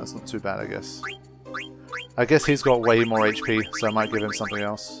 Yeah, that's not too bad, I guess. I guess he's got way more HP, so I might give him something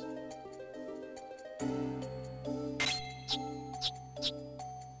else.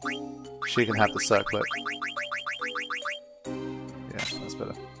 She can have the circlet. Yeah, that's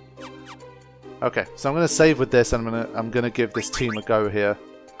better. Okay, so I'm gonna save with this, and I'm gonna give this team a go here.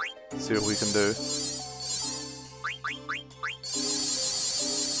 See what we can do.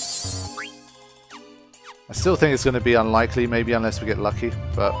 I still think it's gonna be unlikely, maybe unless we get lucky,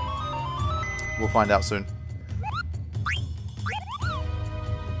 but we'll find out soon.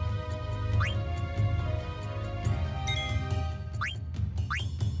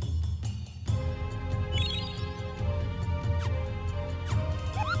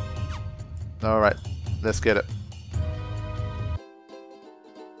 Alright, let's get it.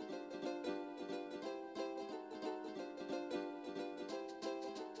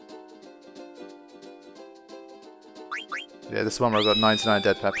 Yeah, this one where I've got 99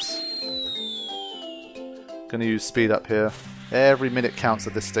 dead peps. Gonna use speed up here. Every minute counts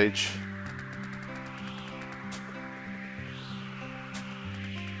at this stage.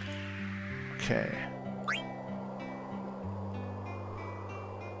 Okay.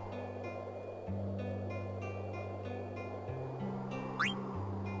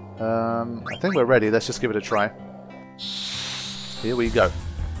 I think we're ready. Let's just give it a try. Here we go.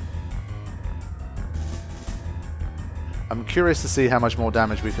 I'm curious to see how much more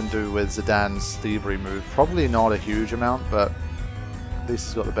damage we can do with Zidane's thievery move. Probably not a huge amount, but at least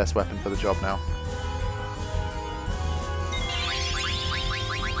he's got the best weapon for the job now.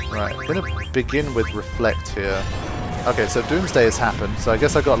 Right, I'm going to begin with Reflect here. Okay, so Doomsday has happened, so I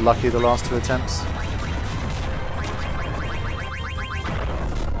guess I got lucky the last two attempts.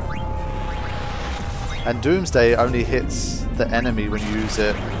 And Doomsday only hits the enemy when you use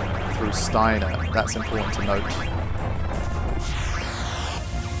it through Steiner. That's important to note.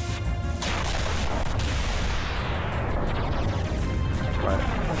 Right.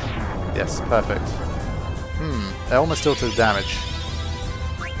 Yes, perfect. They almost still took damage.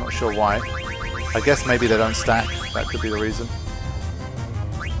 Not sure why. I guess maybe they don't stack. That could be the reason.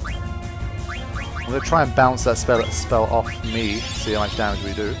 I'm going to try and bounce that spell off me, see how much damage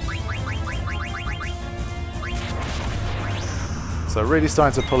we do. So really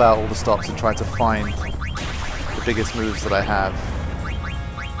starting to pull out all the stops and try to find the biggest moves that I have.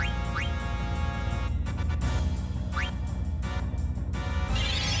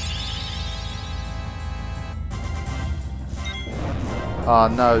 Oh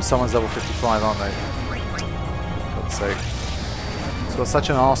no, someone's level 55, aren't they? For God's sake. It's got such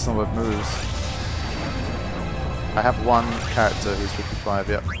an arsenal of moves. I have one character who's 55,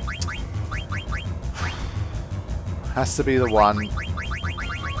 yep. Has to be the one.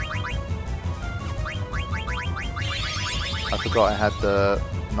 I forgot I had the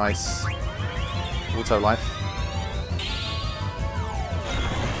nice auto life.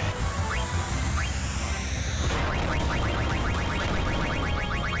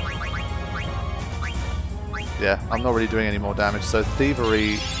 Yeah, I'm not really doing any more damage, so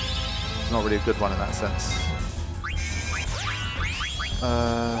Thievery is not really a good one in that sense.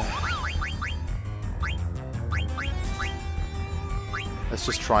 Let's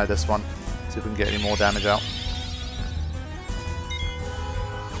just try this one, see if we can get any more damage out.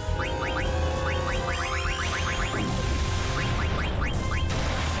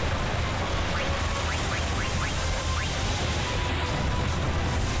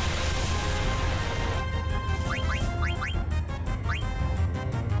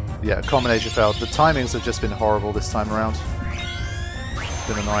 Yeah, combination failed. The timings have just been horrible this time around. It's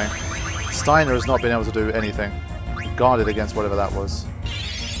been annoying. Steiner has not been able to do anything. Guarded against whatever that was.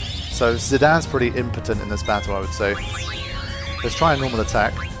 So Zidane's pretty impotent in this battle, I would say. Let's try a normal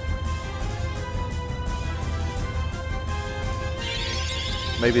attack.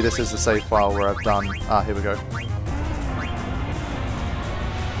 Maybe this is the save file where I've done... Ah, here we go.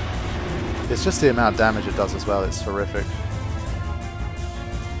 It's just the amount of damage it does as well, it's horrific.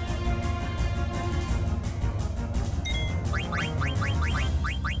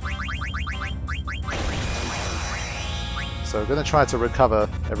 So we're going to try to recover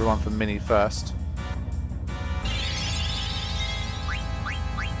everyone from Mini first.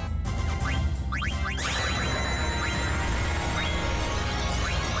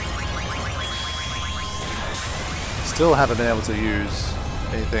 Still haven't been able to use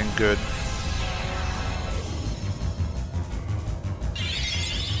anything good.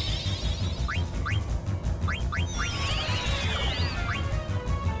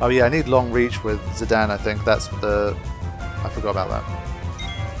 Oh yeah, I need long reach with Zidane, I think. That's the... I forgot about that.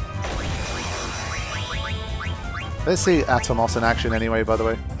 Let's see Atomos in action anyway, by the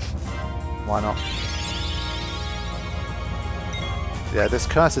way. Why not? Yeah, this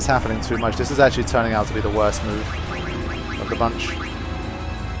curse is happening too much. This is actually turning out to be the worst move of the bunch.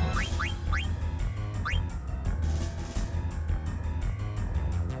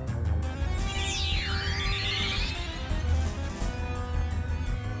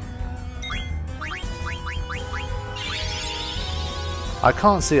 I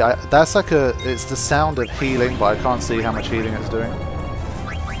can't see, that's like a, it's the sound of healing, but I can't see how much healing it's doing.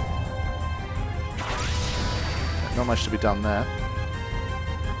 Not much to be done there.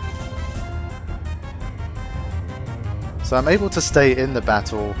 So I'm able to stay in the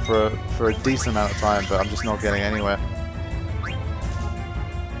battle for a decent amount of time, but I'm just not getting anywhere.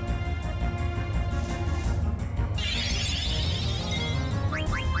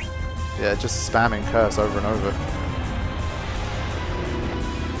 Yeah, just spamming curse over and over.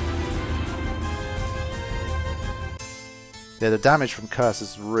 Yeah, the damage from curse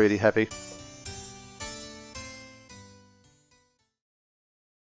is really heavy.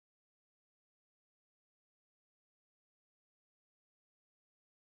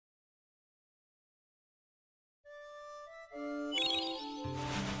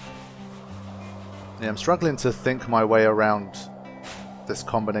 Yeah, I'm struggling to think my way around this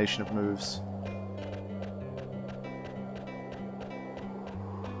combination of moves.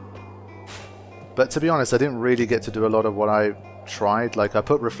 But to be honest, I didn't really get to do a lot of what I tried. Like, I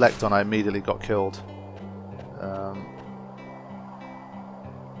put Reflect on, I immediately got killed. I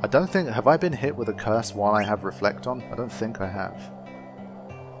don't think... Have I been hit with a curse while I have Reflect on? I don't think I have.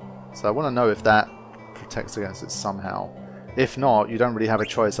 So I want to know if that protects against it somehow. If not, you don't really have a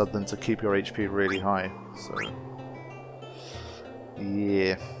choice other than to keep your HP really high. So...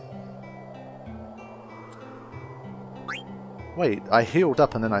 yeah. Wait, I healed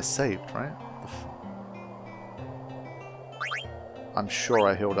up and then I saved, right? I'm sure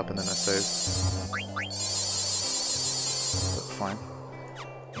I healed up and then I saved. That's fine.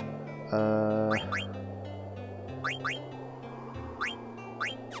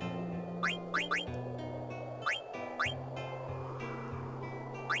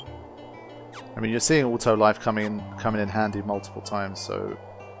 I mean, you're seeing auto life coming in handy multiple times, so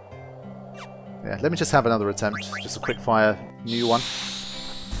yeah. Let me just have another attempt, just a quick fire, new one.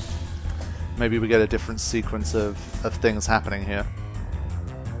 Maybe we get a different sequence of things happening here.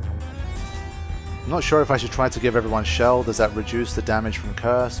 I'm not sure if I should try to give everyone Shell. Does that reduce the damage from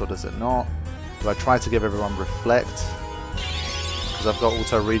Curse, or does it not? Do I try to give everyone Reflect? Because I've got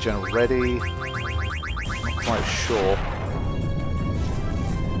auto regen already. Not quite sure.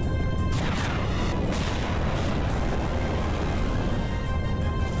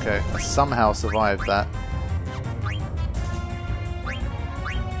 Okay, I somehow survived that.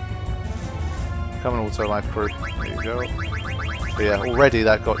 Come on, auto life crew. There you go. But yeah, already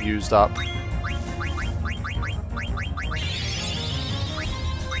that got used up.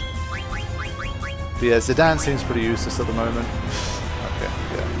 But yeah, Zidane seems pretty useless at the moment. Okay,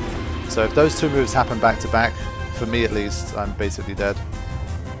 yeah. So if those two moves happen back to back, for me at least, I'm basically dead.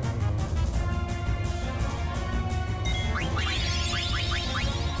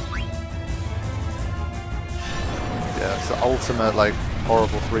 Yeah, it's the ultimate, like,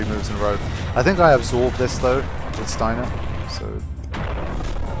 horrible 3 moves in a row. I think I absorbed this though with Steiner, so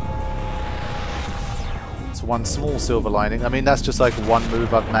it's one small silver lining. I mean, that's just like one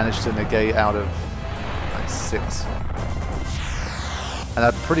move I've managed to negate out of like 6, and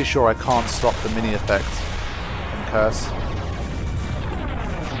I'm pretty sure I can't stop the mini effect from Curse.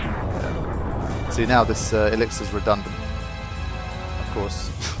 See, now this elixir's redundant. Of course.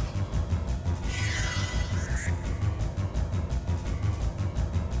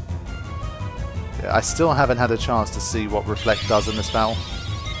 Yeah, I still haven't had a chance to see what Reflect does in this battle.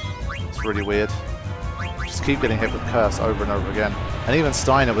 It's really weird. Just keep getting hit with Curse over and over again. And even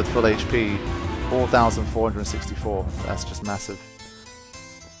Steiner with full HP, 4,464. That's just massive.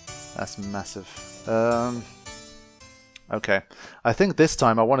 That's massive. Okay. I think this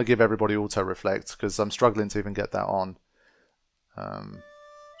time I want to give everybody Auto Reflect, because I'm struggling to even get that on. I'm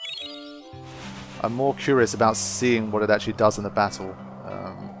more curious about seeing what it actually does in the battle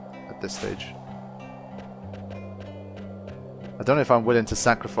at this stage. I don't know if I'm willing to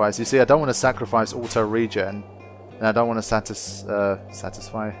sacrifice. You see, I don't want to sacrifice auto regen, and I don't want to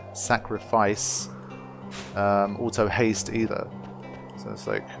sacrifice auto haste either. So it's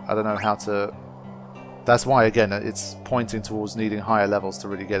like, I don't know how to. That's why, again, it's pointing towards needing higher levels to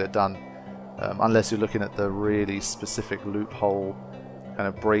really get it done, unless you're looking at the really specific loophole, kind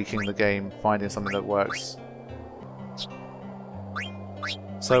of breaking the game, finding something that works.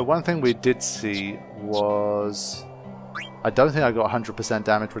 So one thing we did see was, I don't think I got 100%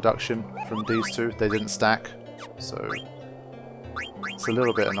 damage reduction from these two. They didn't stack, so it's a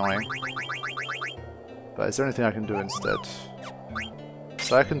little bit annoying. But is there anything I can do instead?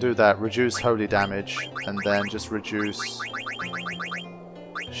 So I can do that, reduce holy damage, and then just reduce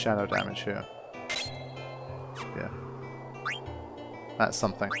shadow damage here. Yeah. That's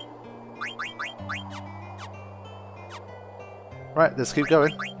something. Right, let's keep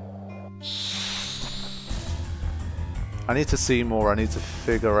going. I need to see more. I need to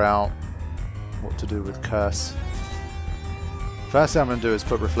figure out what to do with Curse. First thing I'm going to do is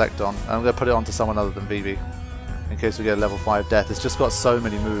put Reflect on. And I'm going to put it onto someone other than Vivi, in case we get a level 5 death. It's just got so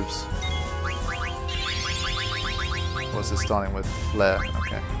many moves. What's it starting with? Flare.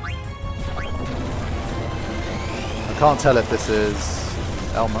 Okay. I can't tell if this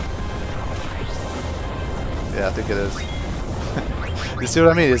is Elma. Yeah, I think it is. You see what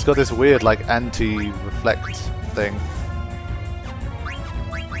I mean? It's got this weird, like, anti-reflect thing.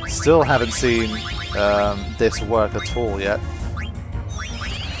 Still haven't seen this work at all yet.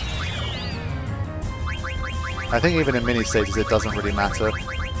 I think even in mini stages it doesn't really matter.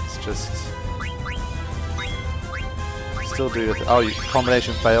 It's just still do your oh, your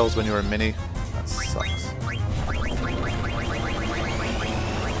combination fails when you're in mini. That sucks.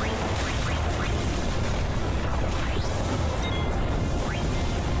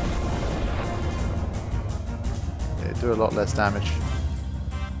 Yeah, do a lot less damage.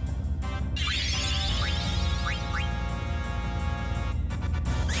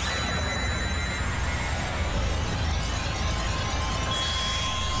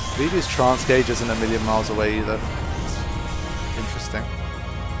 Vivi's trance gauge isn't a million miles away either. It's interesting.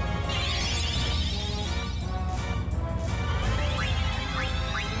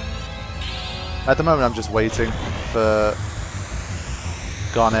 At the moment I'm just waiting for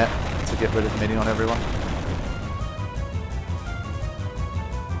Garnet to get rid of Mini on everyone.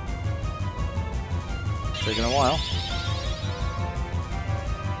 Taking a while.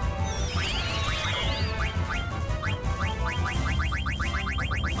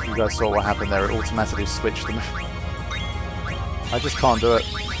 You guys saw what happened there, it automatically switched the move. I just can't do it.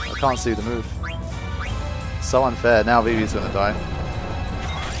 I can't see the move. So unfair, now Vivi's gonna die.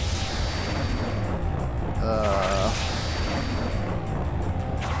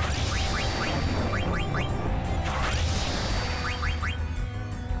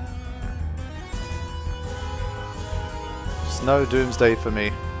 Just no doomsday for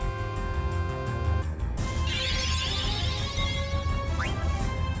me.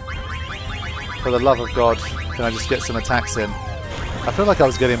 For the love of God, can I just get some attacks in? I feel like I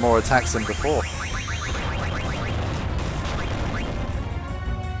was getting more attacks in before.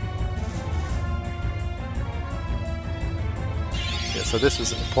 Yeah, so this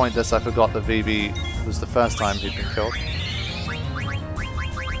was pointless. I forgot that Vivi was the first time he'd been killed.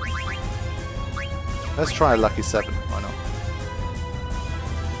 Let's try a lucky 7, why not?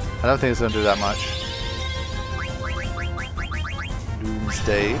 I don't think it's going to do that much.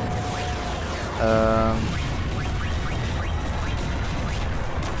 Doomsday.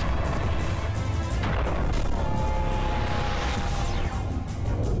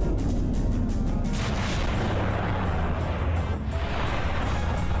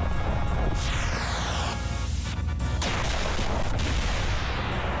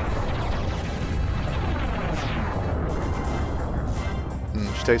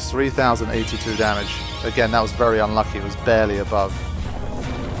 She takes 3,082 damage. Again, that was very unlucky. It was barely above.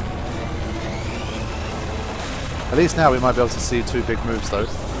 At least now we might be able to see 2 big moves though.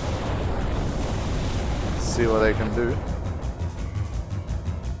 see what they can do.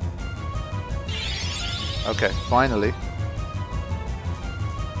 Okay, finally.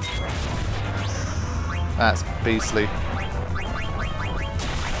 That's beastly.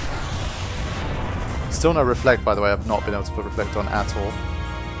 Still no reflect, by the way. I've not been able to put reflect on at all.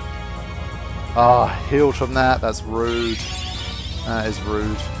 Ah, healed from that. That's rude. That is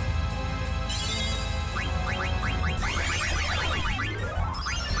rude.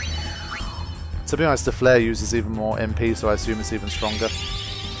 To be honest, the flare uses even more MP, so I assume it's even stronger.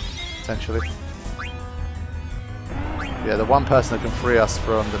 Potentially. Yeah, the one person that can free us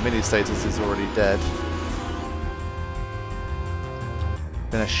from the mini status is already dead.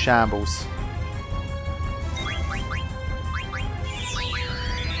 Been a shambles.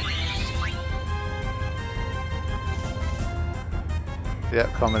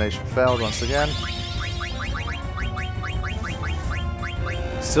 Yep, combination failed once again.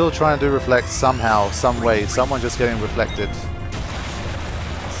 Still trying to do reflect somehow, some way. Someone just getting reflected.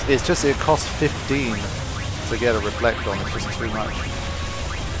 It's just, it costs 15 to get a reflect on. It's just too much.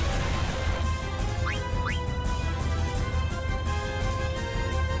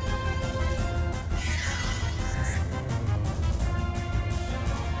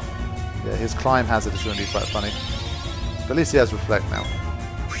 Yeah, his climb hazard is going to be quite funny. But at least he has reflect now.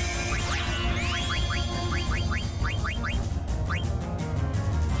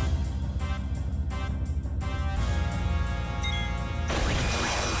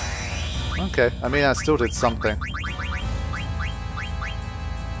 Okay, I mean, I still did something.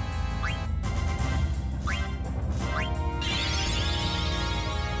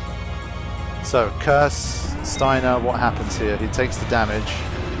 So, Curse, Steiner, what happens here? He takes the damage.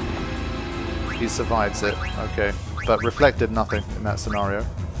 He survives it. Okay. But Reflect did nothing in that scenario.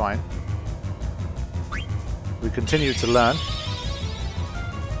 Fine. We continue to learn.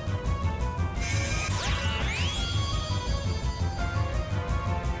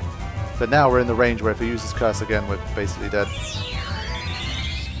 But now we're in the range where if he uses Curse again, we're basically dead.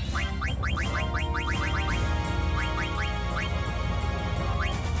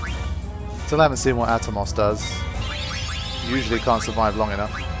 Still haven't seen what Atomos does. Usually can't survive long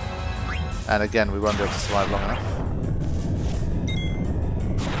enough. And again, we won't be able to survive long enough.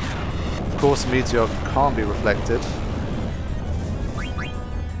 Of course, Meteor can't be reflected.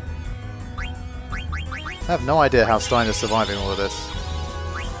 I have no idea how Steiner's surviving all of this.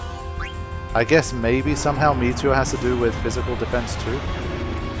 I guess maybe somehow Meteor has to do with physical defense too.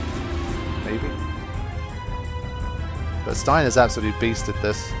 Maybe. But Steiner's absolutely beasted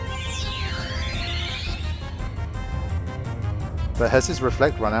this. But has his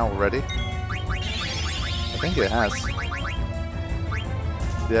reflect run out already? I think it has.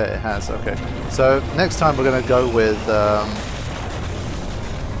 Yeah, it has, okay. So next time we're going to go with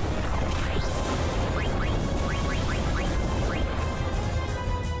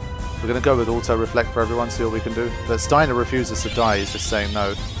we're going to go with auto reflect for everyone, see what we can do. But Steiner refuses to die, he's just saying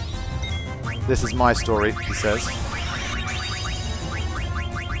no. This is my story, he says.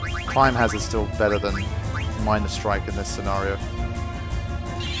 Climb hazard still better than minus strike in this scenario.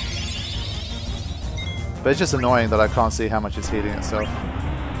 But it's just annoying that I can't see how much it's healing itself.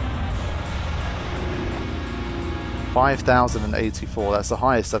 5,084, that's the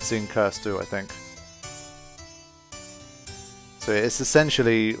highest I've seen Curse do, I think. So it's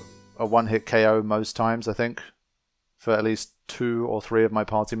essentially a one-hit KO most times, I think, for at least 2 or 3 of my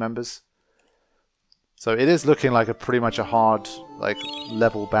party members. So it is looking like pretty much a hard, like,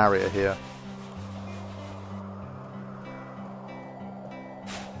 level barrier here.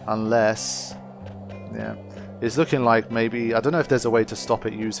 Unless, yeah, it's looking like maybe, I don't know if there's a way to stop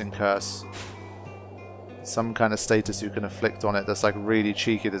it using Curse. Some kind of status you can afflict on it that's like really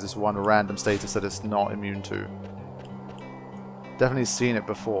cheeky. There's this one random status that it's not immune to. Definitely seen it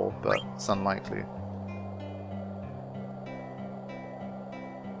before, but it's unlikely.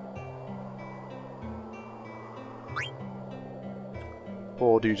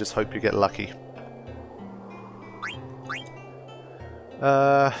 Or do you just hope you get lucky?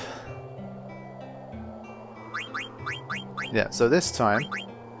 Yeah, so this time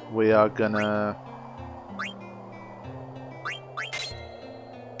we are gonna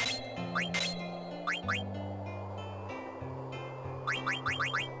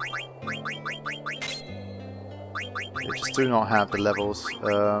we just do not have the levels.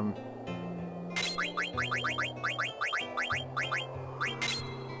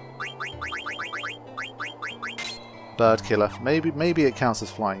 Bird killer. Maybe it counts as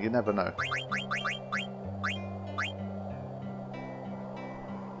flying. You never know.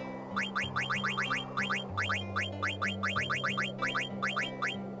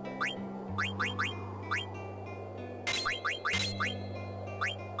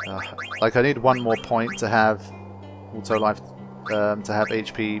 Like I need one more point to have auto life, to have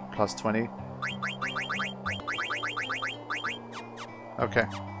HP plus 20. Okay.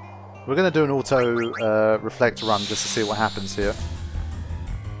 We're going to do an auto reflect run just to see what happens here.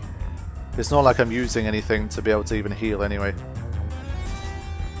 It's not like I'm using anything to be able to even heal anyway.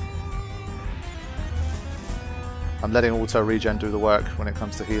 I'm letting auto regen do the work when it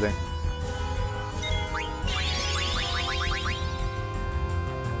comes to healing.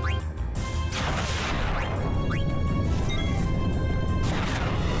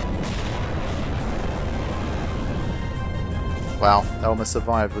 Wow, Elma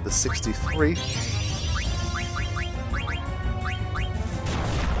survived with a 63.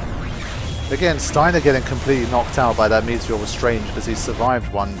 Again, Steiner getting completely knocked out by that meteor was strange because he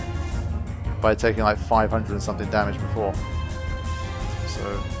survived one by taking like 500 and something damage before.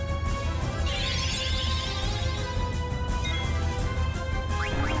 So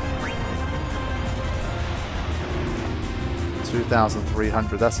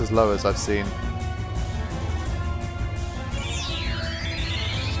 2,300, that's as low as I've seen.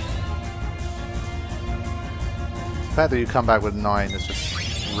 The fact that you come back with 9 is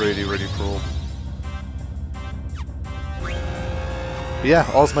just really, really cruel. But yeah,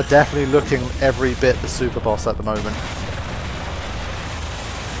 Ozma definitely looking every bit the super boss at the moment.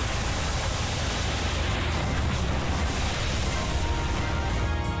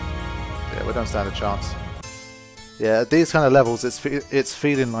 Yeah, we don't stand a chance. Yeah, at these kind of levels, it's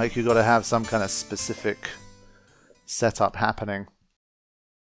feeling like you've got to have some kind of specific setup happening.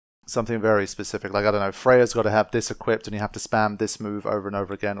 Something very specific, like I don't know, Freya's got to have this equipped and you have to spam this move over and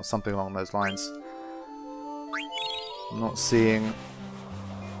over again or something along those lines. I'm not seeing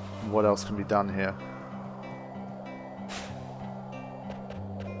what else can be done here.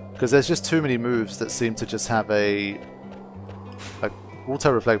 Because there's just too many moves that seem to just have a... Like,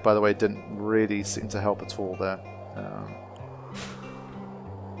 Auto Reflect, by the way, didn't really seem to help at all there.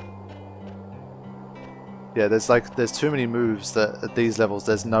 Yeah, there's too many moves that at these levels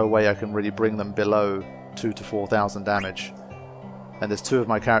there's no way I can really bring them below 2,000 to 4,000 damage. And there's 2 of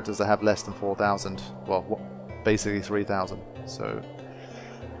my characters that have less than 4,000. Well, basically 3,000. So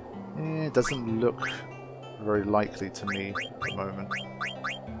it doesn't look very likely to me at the moment.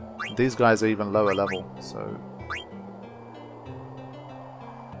 These guys are even lower level, so...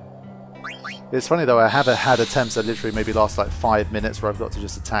 It's funny though, I have had attempts that literally maybe last like 5 minutes where I've got to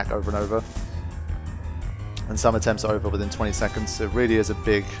just attack over and over. And some attempts are over within 20 seconds, so it really is a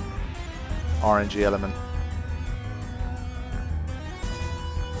big RNG element.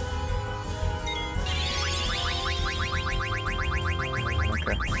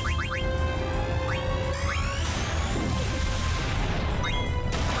 Okay.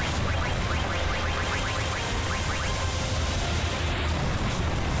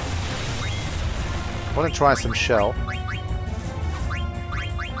 I want to try some shell.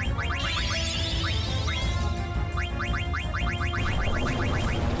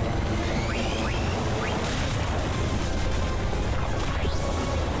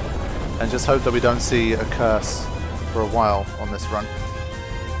 And just hope that we don't see a curse for a while on this run.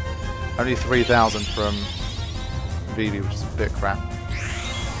 Only 3,000 from Vivi, which is a bit crap.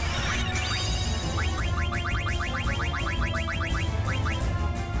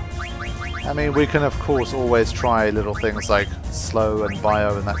 I mean, we can of course always try little things like slow and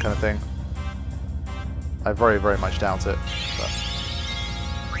bio and that kind of thing. I very, very much doubt it. But...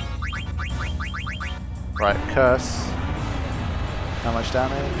 Right, curse. How much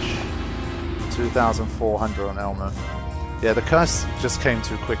damage? 2,400 on Elma. Yeah, the curse just came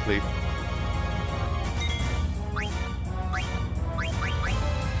too quickly.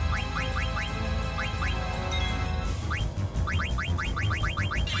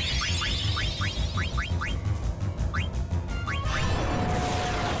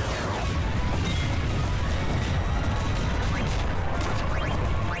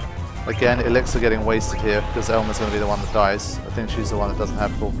 Again, Elixir getting wasted here because Elma's going to be the one that dies. I think she's the one that doesn't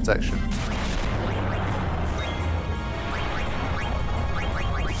have full protection.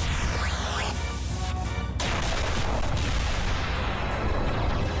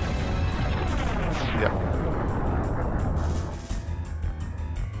 Yep.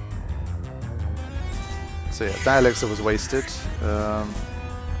 So yeah, that Elixir was wasted.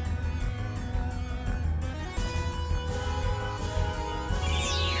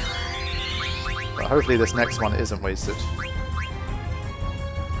 Hopefully this next one isn't wasted.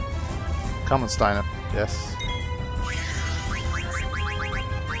 Come on, Steiner. Yes.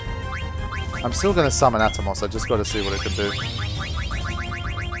 I'm still going to summon Atomos. I just got to see what it can do.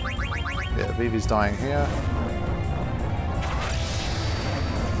 Yeah, Vivi's dying here.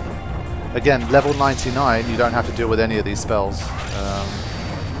 Again, level 99, you don't have to deal with any of these spells.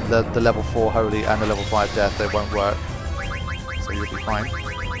 The level 4 Holy and the level 5 Death, they won't work. So you'll be fine.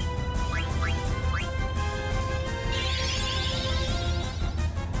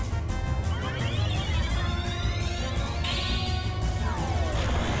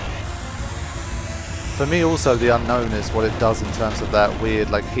 For me also, the unknown is what it does in terms of that weird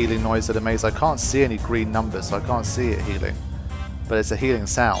like healing noise that it makes. I can't see any green numbers, so I can't see it healing. But it's a healing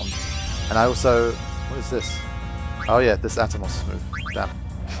sound. And I also... what is this? Oh yeah, this Atomos move. Damn.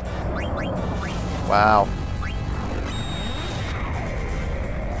 Wow.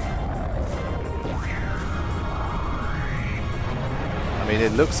 I mean,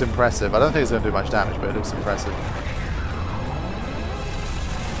 it looks impressive. I don't think it's going to do much damage, but it looks impressive.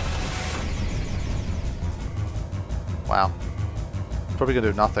 Wow. Probably going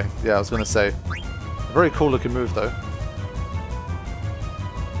to do nothing. Yeah, I was going to say. A very cool looking move though.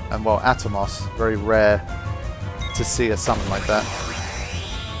 And well, Atomos, very rare to see a summon like that.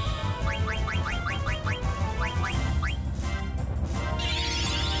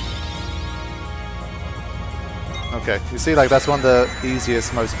 Okay, you see, like, that's one of the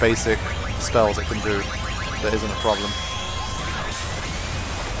easiest, most basic spells it can do. That isn't a problem.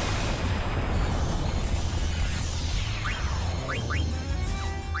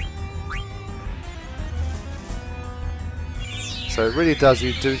 So it really does,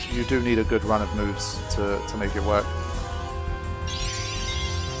 you do need a good run of moves to make it work.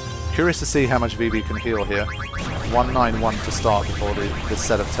 Curious to see how much VB can heal here. 191 to start before this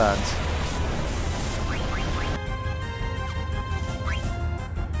set of turns.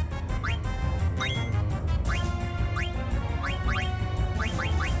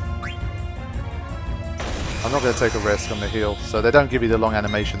 I'm not going to take a risk on the heal, so they don't give you the long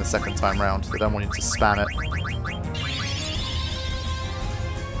animation the second time round. They don't want you to spam it.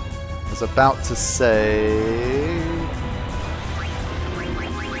 I was about to say...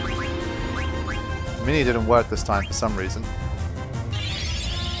 Mini didn't work this time for some reason.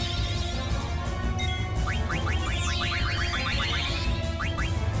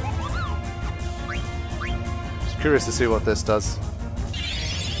 Just curious to see what this does.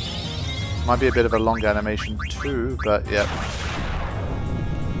 Might be a bit of a long animation too, but yeah.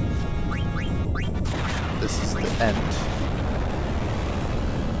 This is the end.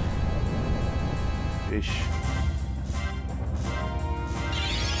 Yeesh.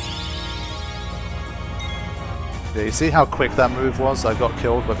 Yeah, you see how quick that move was? I got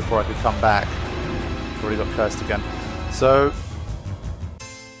killed, but before I could come back, already got cursed again. So,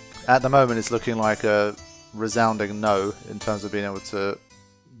 at the moment it's looking like a resounding no in terms of being able to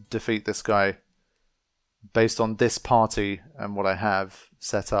defeat this guy based on this party and what I have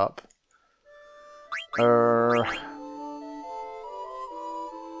set up.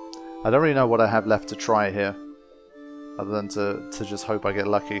 I don't really know what I have left to try here other than to just hope I get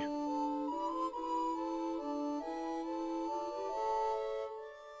lucky.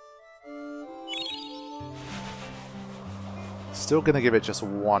 Still gonna give it just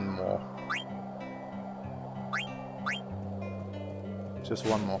one more. Just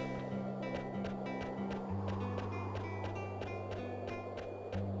one more.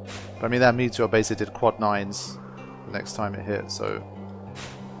 But I mean, that meteor basically did quad 9s the next time it hit, so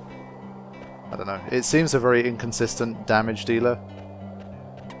I don't know. It seems a very inconsistent damage dealer.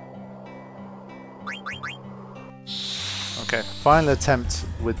 Okay, final attempt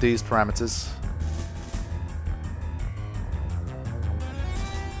with these parameters.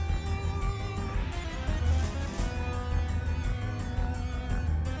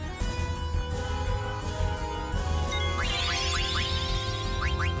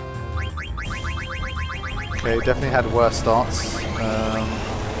 Okay, definitely had worse starts.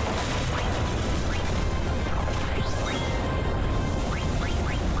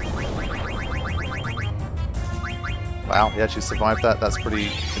 Wow, he actually survived that. That's pretty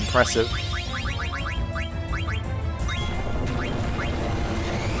impressive.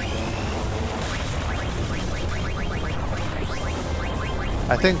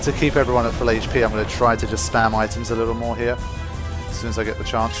 I think to keep everyone at full HP, I'm going to try to just spam items a little more here as soon as I get the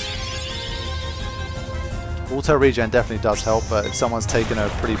chance. Auto regen definitely does help, but if someone's taken a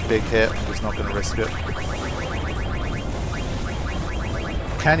pretty big hit, I'm just not going to risk it.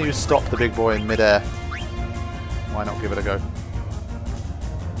 Can you stop the big boy in midair? Why not give it a go?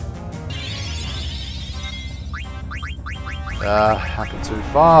 Happened too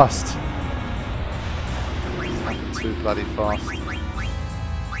fast. Happened too bloody fast.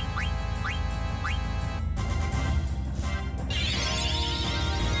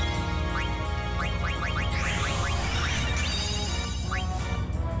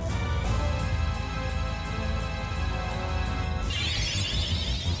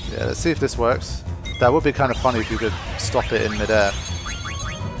 Yeah, let's see if this works. That would be kind of funny if you could stop it in midair.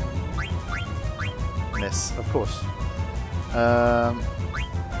 Miss, of course.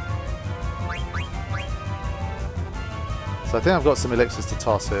 So I think I've got some elixirs to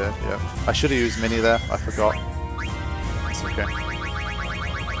toss here. Yeah, I should have used Mini there. I forgot. It's okay.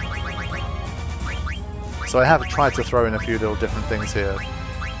 So I have tried to throw in a few little different things here.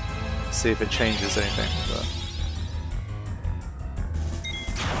 See if it changes anything. But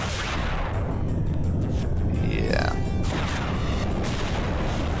yeah.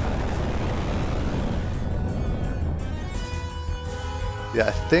 Yeah,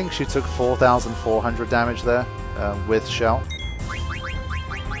 I think she took 4,400 damage there with Shell.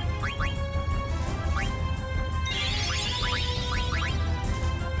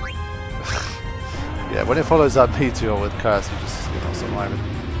 Yeah, when it follows up Meteor with Curse, you're not surviving.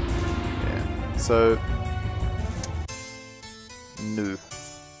 Yeah, so no.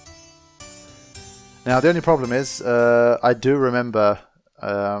 Now the only problem is, I do remember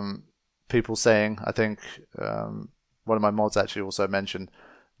people saying, I think one of my mods actually also mentioned,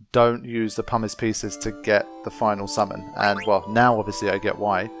 don't use the pumice pieces to get the final summon. And well, now obviously I get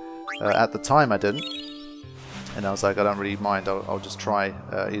why. At the time I didn't, and I was like, I don't really mind. I'll just try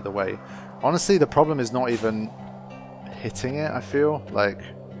either way. Honestly, the problem is not even hitting it, I feel. Like,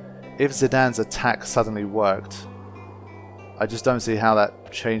 if Zidane's attack suddenly worked, I just don't see how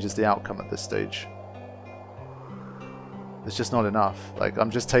that changes the outcome at this stage. It's just not enough. Like,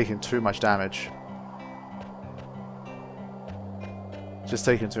 I'm just taking too much damage. Just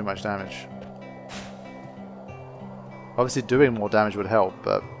taking too much damage. Obviously doing more damage would help,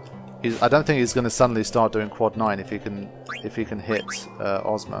 but I don't think he's going to suddenly start doing quad 9 if he can hit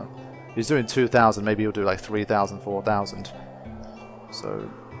Ozma. He's doing 2,000, maybe he'll do like 3,000, 4,000. So,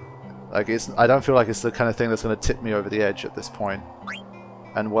 like, I don't feel like it's the kind of thing that's going to tip me over the edge at this point.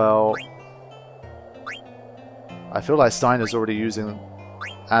 And well, I feel like Steiner's already using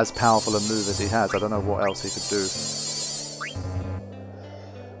as powerful a move as he has. I don't know what else he could do.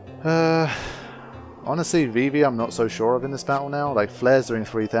 Honestly, Vivi I'm not so sure of in this battle now. Like, Flair's doing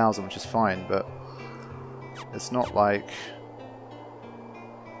 3,000, which is fine, but it's not like...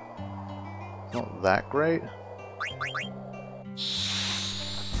 not that great.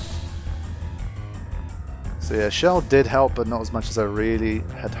 So yeah, Shell did help, but not as much as I really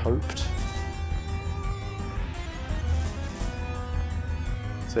had hoped.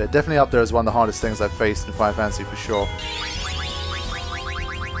 So yeah, definitely up there as one of the hardest things I've faced in Final Fantasy for sure.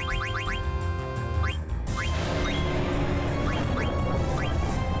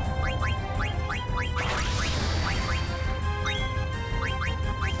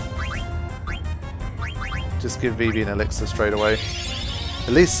 Just give Vivi an elixir straight away.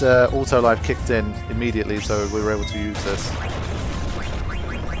 At least Auto Life kicked in immediately, so we were able to use this.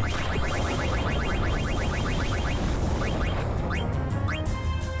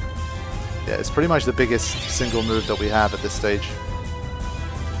 Yeah, it's pretty much the biggest single move that we have at this stage.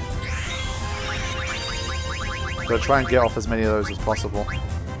 So try and get off as many of those as possible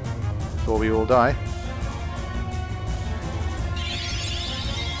before we all die.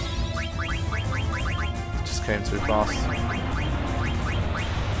 Came too fast.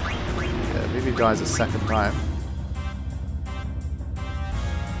 Yeah, Vivi dies a second time.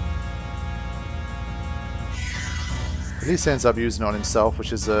 At least he ends up using it on himself,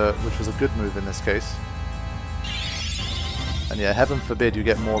 which was a good move in this case. And yeah, heaven forbid you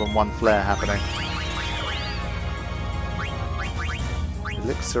get more than one flare happening.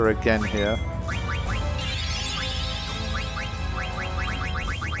 Elixir again here.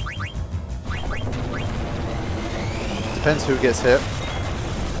 Depends who gets hit.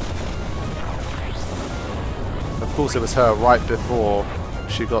 Of course it was her right before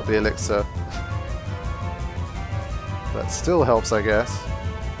she got the elixir. That still helps, I guess.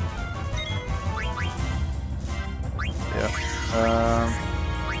 Yeah.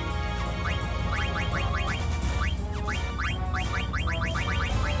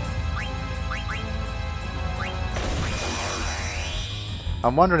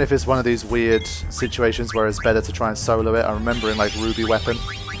 I'm wondering if it's one of these weird situations where it's better to try and solo it. I remember in like Ruby Weapon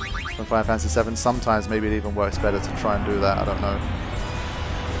from Final Fantasy VII, sometimes maybe it even works better to try and do that, I don't know.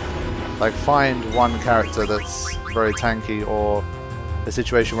 Like find one character that's very tanky, or a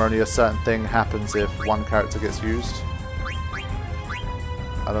situation where only a certain thing happens if one character gets used.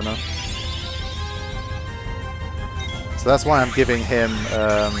 I don't know. So that's why I'm giving him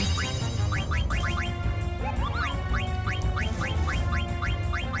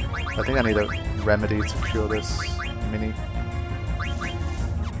I think I need a remedy to cure this mini.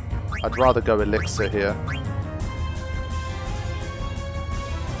 I'd rather go elixir here.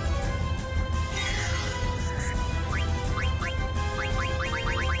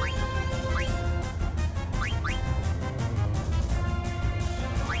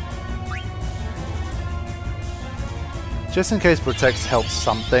 Just in case Protect helps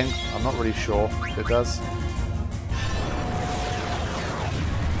something. I'm not really sure if it does.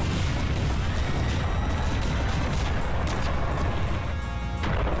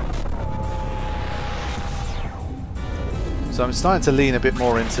 So I'm starting to lean a bit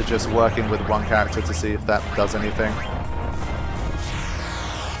more into just working with one character to see if that does anything.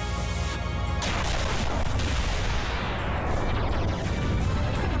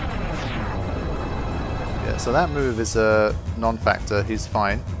 Yeah, so that move is a non-factor, he's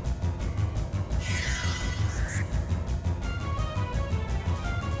fine.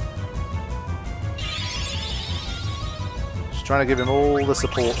 Just trying to give him all the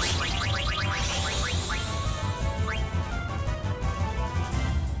support.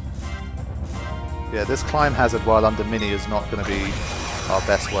 Yeah, this climb hazard while under mini is not going to be our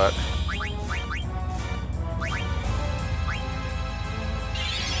best work.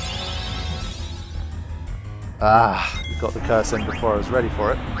 Ah, we got the curse in before I was ready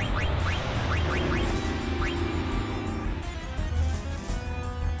for it.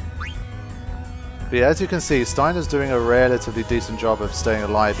 But yeah, as you can see, Steiner's doing a relatively decent job of staying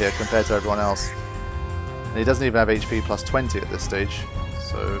alive here compared to everyone else. And he doesn't even have HP plus 20 at this stage,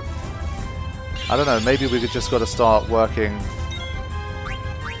 so... I don't know, maybe we just got to start working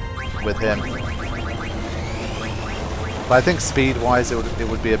with him. But I think speed-wise it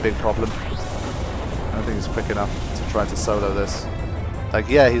would be a big problem. I don't think he's quick enough to try to solo this. Like,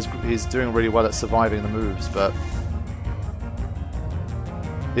 yeah, he's doing really well at surviving the moves, but...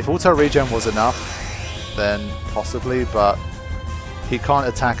 if auto regen was enough, then possibly, but he can't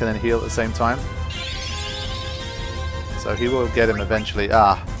attack and then heal at the same time. So he will get him eventually.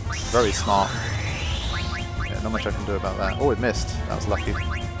 Ah, very smart. Not much I can do about that. Oh, it missed. That was lucky.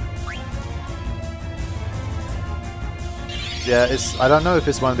 Yeah, I don't know if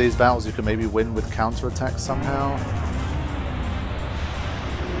it's one of these battles you can maybe win with counter-attack somehow.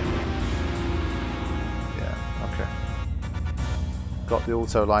 Yeah, okay. Got the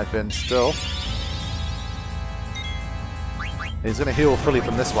auto life in still. He's going to heal fully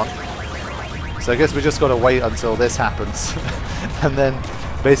from this one. So I guess we just got to wait until this happens. And then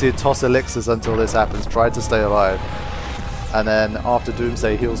basically toss elixirs until this happens, try to stay alive, and then after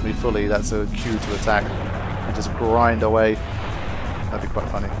Doomsday heals me fully, that's a cue to attack, and just grind away. That'd be quite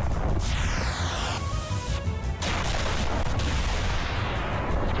funny.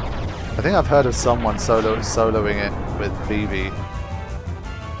 I think I've heard of someone soloing it with Vivi.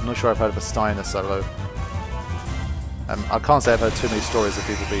 I'm not sure I've heard of a Steiner solo. I can't say I've heard too many stories of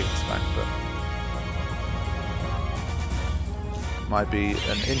people beating this back, but... might be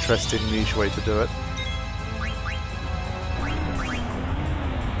an interesting niche way to do it.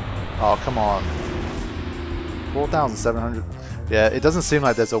 Oh, come on. 4,700. Yeah, it doesn't seem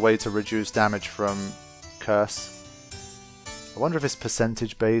like there's a way to reduce damage from Curse. I wonder if it's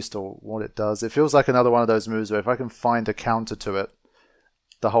percentage based or what it does. It feels like another one of those moves where if I can find a counter to it,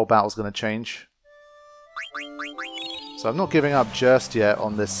 the whole battle's going to change. So I'm not giving up just yet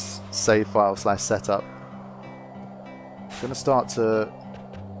on this save file / setup. I'm going to start to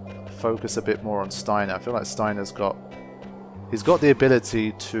focus a bit more on Steiner. I feel like Steiner's got the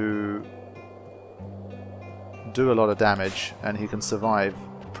ability to do a lot of damage, and he can survive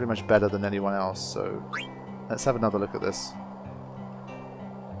pretty much better than anyone else. So let's have another look at this.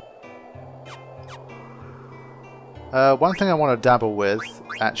 One thing I want to dabble with,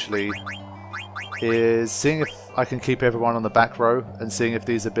 actually, is seeing if I can keep everyone on the back row and seeing if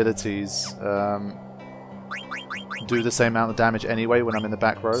these abilities do the same amount of damage anyway when I'm in the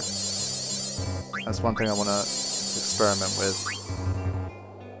back row. That's one thing I want to experiment with.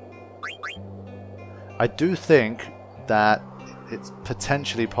 I do think that it's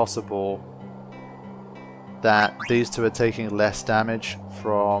potentially possible that these two are taking less damage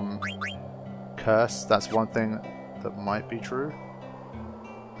from Curse. That's one thing that might be true.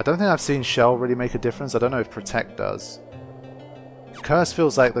 I don't think I've seen Shell really make a difference. I don't know if Protect does. Curse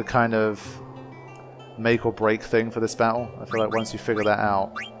feels like the kind of make or break thing for this battle. I feel like once you figure that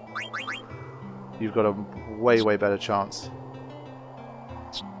out, you've got a way, way better chance.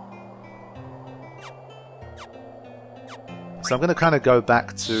 So I'm going to kind of go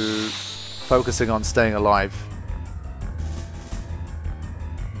back to focusing on staying alive.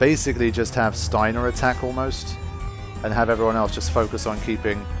 Basically just have Steiner attack almost, and have everyone else just focus on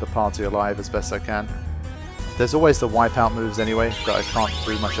keeping the party alive as best I can. There's always the wipeout moves anyway that I can't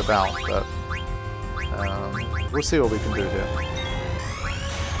do much about, but we'll see what we can do here.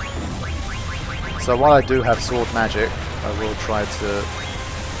 So while I do have sword magic, I will try to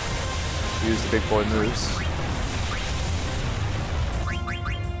use the big boy moves.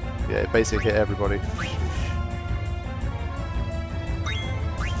 Yeah, it basically hit everybody.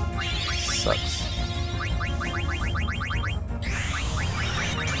 sucks.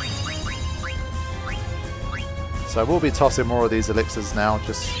 So I will be tossing more of these elixirs now,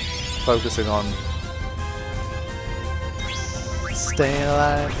 just focusing on staying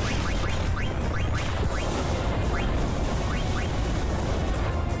alive.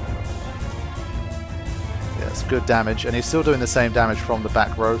 Yeah, it's good damage, and he's still doing the same damage from the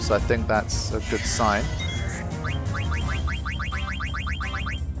back row, so I think that's a good sign.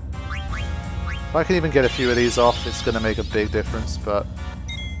 If I can even get a few of these off, it's going to make a big difference, but...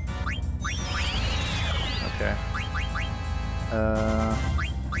 Okay. Let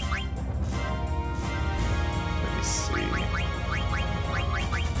me see.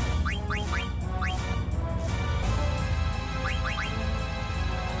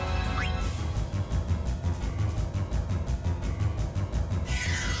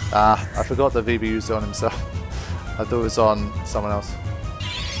 Ah, I forgot that VB used it on himself. I thought it was on someone else.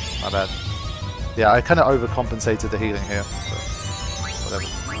 My bad. Yeah, I kind of overcompensated the healing here, but whatever.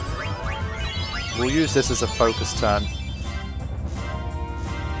 We'll use this as a focus turn.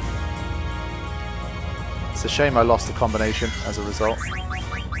 It's a shame I lost the combination as a result.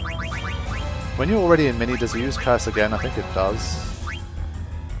 When you're already in mini, does it use Curse again? I think it does.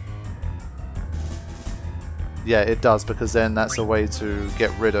 Yeah, it does, because then that's a way to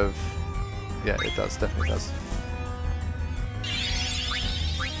get rid of... Yeah, it does, definitely does.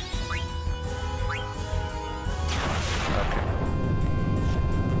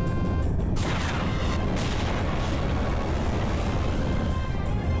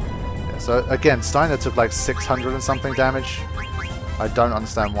 So again, Steiner took like 600 and something damage. I don't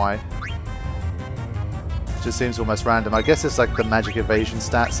understand why. It just seems almost random. I guess it's like the magic evasion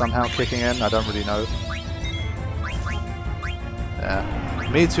stat somehow kicking in. I don't really know. Yeah.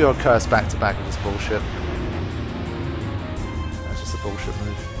 Meteor Curse back to back is just bullshit. That's just a bullshit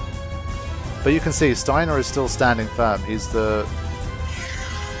move. But you can see Steiner is still standing firm. He's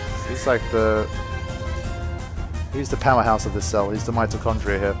like the... He's the powerhouse of this cell. He's the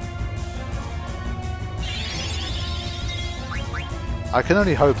mitochondria here. I can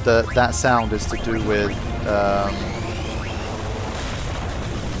only hope that that sound is to do with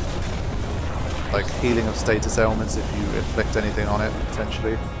like healing of status ailments if you inflict anything on it,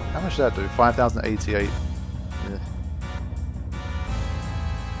 potentially. How much did that do? 5,088. Yeah.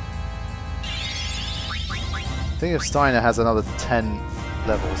 I think if Steiner has another 10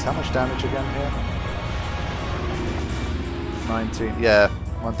 levels, how much damage again here? 19. Yeah,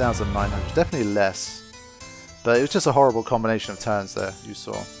 1,900. Definitely less. But it was just a horrible combination of turns there, you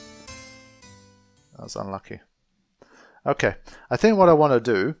saw. That was unlucky. Okay, I think what I want to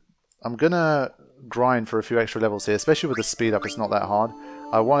do, I'm going to grind for a few extra levels here, especially with the speed up, it's not that hard.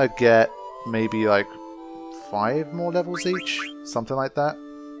 I want to get maybe like 5 more levels each, something like that.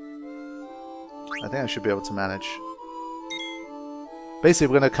 I think I should be able to manage. Basically,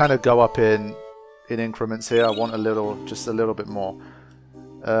 we're going to kind of go up in increments here. I want a little, just a little bit more.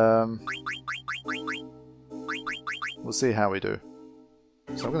 We'll see how we do.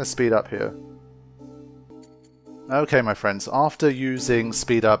 So I'm going to speed up here. Okay, my friends, after using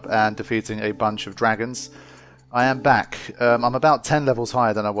speed up and defeating a bunch of dragons, I am back. I'm about 10 levels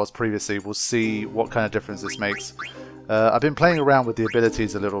higher than I was previously. We'll see what kind of difference this makes. I've been playing around with the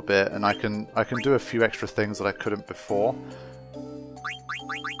abilities a little bit, and I can do a few extra things that I couldn't before.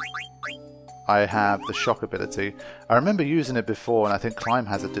 I have the shock ability. I remember using it before, and I think Climb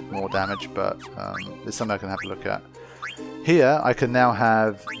Hazard did more damage, but it's something I can have a look at. Here, I can now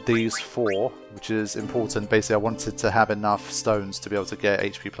have these 4, which is important. Basically, I wanted to have enough stones to be able to get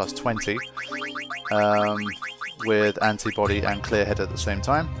HP plus 20 with antibody and clear head at the same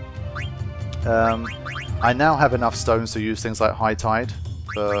time. I now have enough stones to use things like High Tide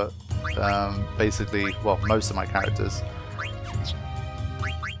for basically, well, most of my characters.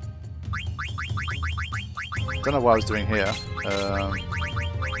 Don't know what I was doing here.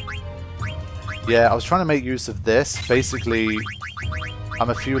 Yeah, I was trying to make use of this. Basically,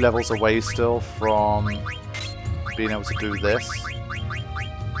 I'm a few levels away still from being able to do this.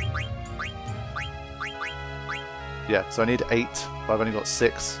 Yeah, so I need 8, but I've only got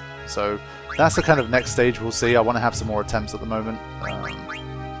 6. So that's the kind of next stage we'll see. I want to have some more attempts at the moment.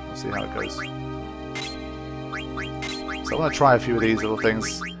 We'll see how it goes. So I want to try a few of these little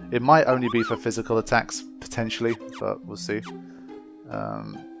things. It might only be for physical attacks, potentially, but we'll see.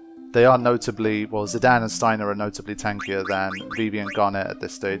 They are notably, well, Zidane and Steiner are notably tankier than Vivi and Garnet at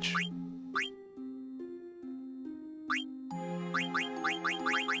this stage.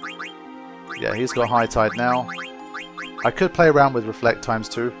 Yeah, he's got High Tide now. I could play around with Reflect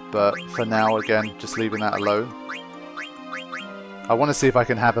 ×2, but for now, again, just leaving that alone. I want to see if I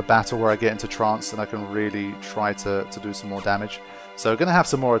can have a battle where I get into trance and I can really try to do some more damage. So we're going to have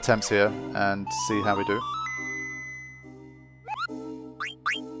some more attempts here and see how we do.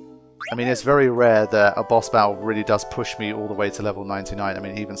 I mean, it's very rare that a boss battle really does push me all the way to level 99. I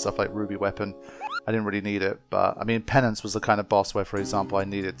mean, even stuff like Ruby Weapon, I didn't really need it. But, I mean, Penance was the kind of boss where, for example, I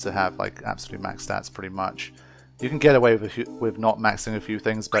needed to have, like, absolute max stats pretty much. You can get away with not maxing a few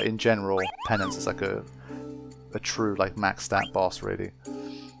things, but in general, Penance is like a true, like, max stat boss, really.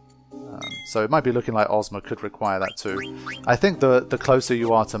 So it might be looking like Ozma could require that too. I think the closer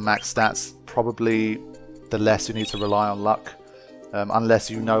you are to max stats, probably the less you need to rely on luck. Unless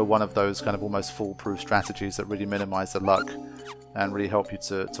you know one of those kind of almost foolproof strategies that really minimize the luck and really help you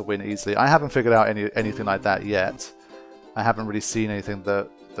to win easily. I haven't figured out anything like that yet. I haven't really seen anything that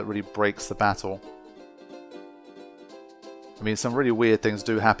really breaks the battle. I mean, some really weird things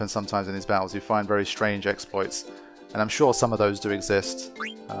do happen sometimes in these battles. You find very strange exploits, and I'm sure some of those do exist,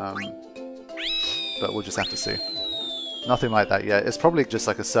 but we'll just have to see. Nothing like that yet. It's probably just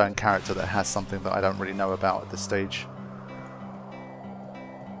like a certain character that has something that I don't really know about at this stage.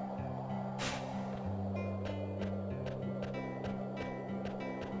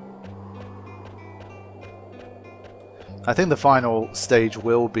 I think the final stage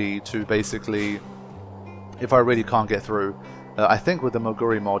will be to basically, if I really can't get through, I think with the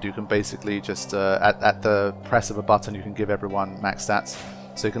Moguri mod you can basically just, at the press of a button, you can give everyone max stats.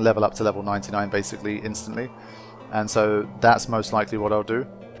 So you can level up to level 99 basically instantly. And so that's most likely what I'll do.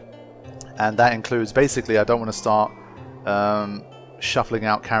 And that includes, basically, I don't want to start shuffling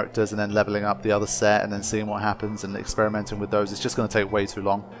out characters and then leveling up the other set and then seeing what happens and experimenting with those. It's just going to take way too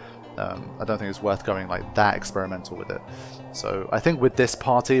long. I don't think it's worth going like that experimental with it. So I think with this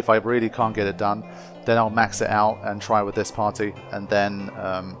party, if I really can't get it done, then I'll max it out and try with this party, and then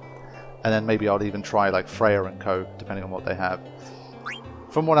maybe I'll even try like Freya and co, depending on what they have.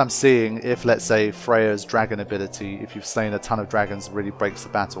 From what I'm seeing, if let's say Freya's dragon ability, if you've slain a ton of dragons, really breaks the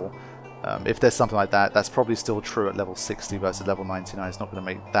battle, if there's something like that, that's probably still true at level 60 versus level 99. It's not going to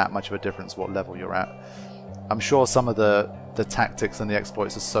make that much of a difference what level you're at. I'm sure some of the tactics and the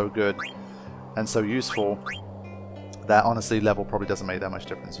exploits are so good and so useful that honestly level probably doesn't make that much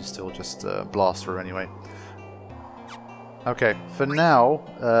difference. You still just blast through anyway. Okay, for now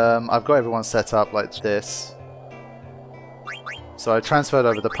I've got everyone set up like this. So I transferred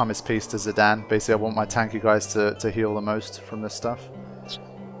over the pumice piece to Zidane. Basically I want my tanky guys to heal the most from this stuff.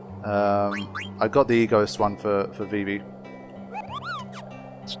 I got the Egoist one for Vivi.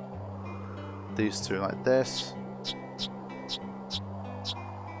 These two like this.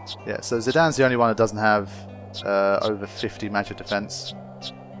 Yeah, so Zidane's the only one that doesn't have over 50 magic defense.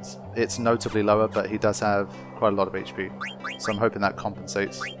 It's notably lower, but he does have quite a lot of HP. So I'm hoping that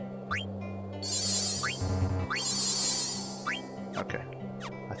compensates. Okay.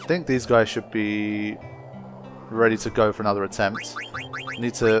 I think these guys should be ready to go for another attempt.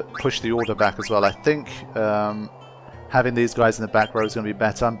 Need to push the order back as well. I think having these guys in the back row is going to be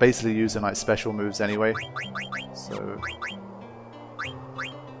better. I'm basically using like special moves anyway. So,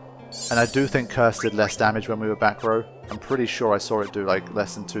 and I do think Curse did less damage when we were back row. I'm pretty sure I saw it do like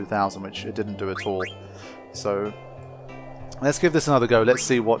less than 2,000, which it didn't do at all. So let's give this another go. Let's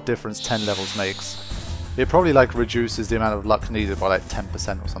see what difference 10 levels makes. It probably like reduces the amount of luck needed by like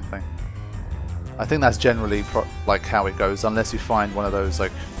 10% or something. I think that's generally like how it goes, unless you find one of those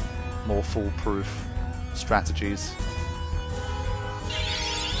like more foolproof strategies.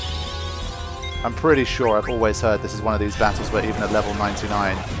 I'm pretty sure, I've always heard this is one of these battles where even at level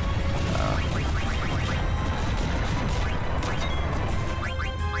 99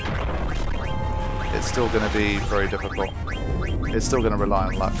 it's still going to be very difficult. It's still going to rely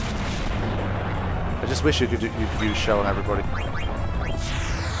on luck. I just wish you could use Shell on everybody.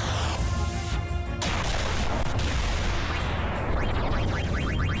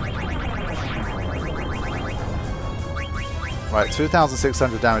 Right,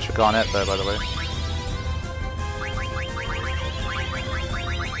 2,600 damage for Garnet there, by the way.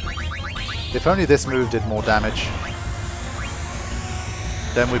 If only this move did more damage,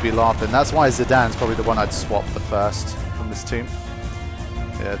 then we'd be laughing. That's why Zidane's probably the one I'd swap the first from this team.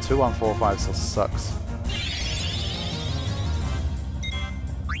 Yeah, 2145 still sucks.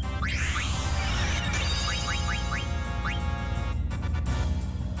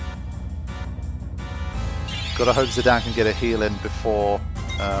 Gotta hope Zidane can get a heal in before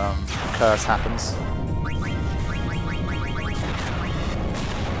Curse happens.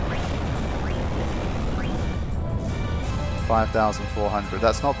 $5,400.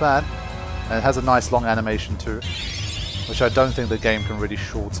 That's not bad. And it has a nice long animation too, which I don't think the game can really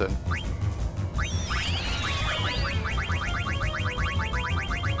shorten.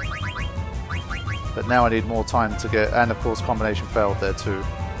 But now I need more time to get... And of course combination failed there too.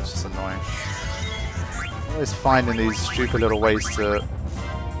 It's just annoying. I'm always finding these stupid little ways to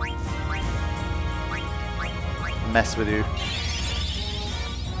mess with you.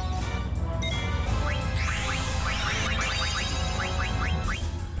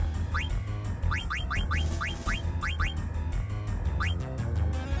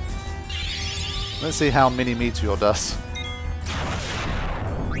 Let's see how Mini Meteor does.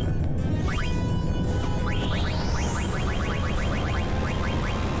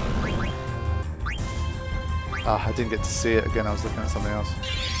 Ah, I didn't get to see it again, I was looking at something else.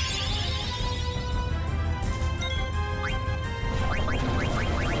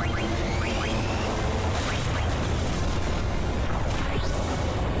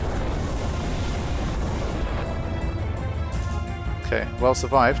 Okay, well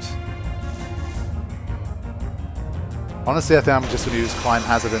survived. Honestly, I think I'm just going to use Climb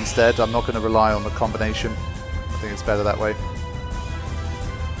Hazard instead. I'm not going to rely on the combination. I think it's better that way.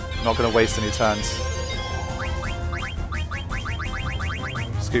 I'm not going to waste any turns.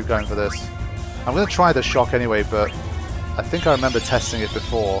 Just keep going for this. I'm going to try the shock anyway, but I think I remember testing it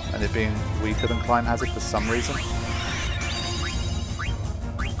before and it being weaker than Climb Hazard for some reason.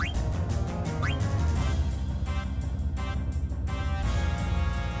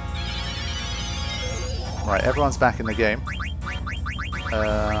 Right, everyone's back in the game.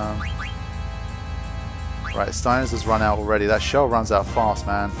 Right, Steiners has run out already. That shell runs out fast,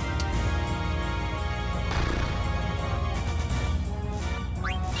 man.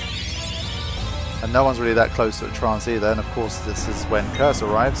 And no one's really that close to a trance either. And of course, this is when Curse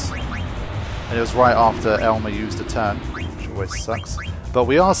arrives. And it was right after Elmer used a turn, which always sucks. But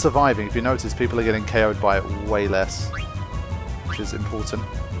we are surviving. If you notice, people are getting KO'd by it way less, which is important.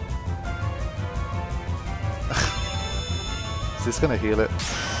 Is this going to heal it?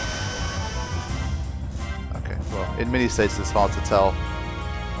 Okay, well, in mini states it's hard to tell.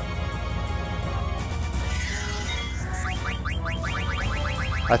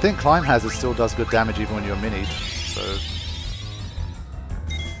 I think Climb Hazard still does good damage even when you're minied, so...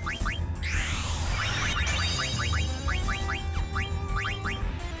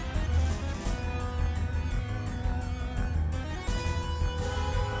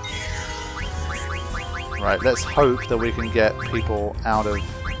 Right, let's hope that we can get people out of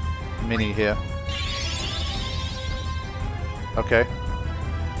Mini here. Okay.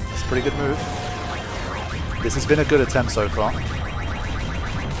 That's a pretty good move. This has been a good attempt so far.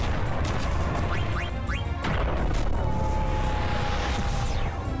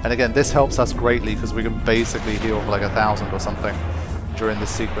 And again, this helps us greatly because we can basically heal for like 1,000 or something during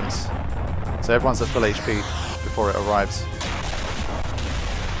this sequence. So everyone's at full HP before it arrives.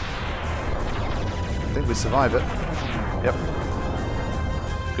 I think we survive it. Yep.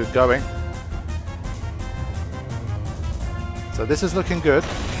 Good going. So this is looking good.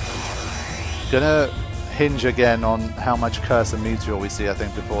 Gonna hinge again on how much Curse and Meteor we see, I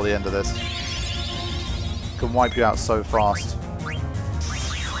think, before the end of this. Can wipe you out so fast.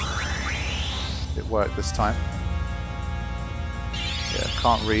 It worked this time. Yeah,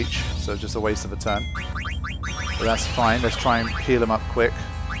 can't reach, so just a waste of a turn. But that's fine. Let's try and heal him up quick.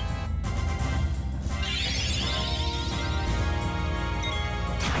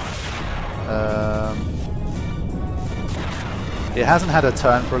 It hasn't had a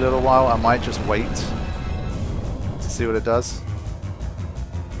turn for a little while. I might just wait to see what it does,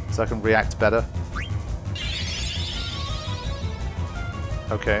 so I can react better.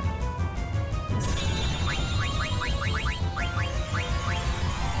 Okay.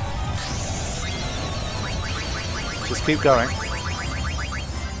 Just keep going.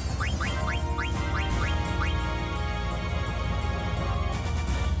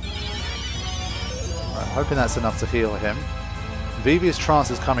 I'm hoping that's enough to heal him. Vivi's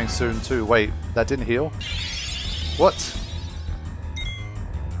trance is coming soon too. Wait, that didn't heal? What?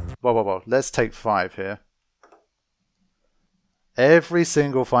 Whoa, whoa, whoa. Let's take 5 here. Every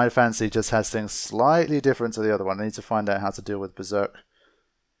single Final Fantasy just has things slightly different to the other one. I need to find out how to deal with Berserk.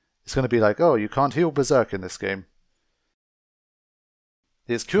 It's going to be like, oh, you can't heal Berserk in this game.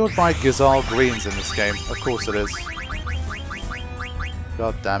 It's cured by Gizal Greens in this game. Of course it is.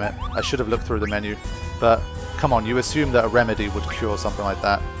 God damn it. I should have looked through the menu. But, come on, you assume that a remedy would cure something like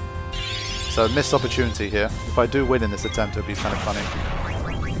that. So, missed opportunity here. If I do win in this attempt, it would be kind of funny.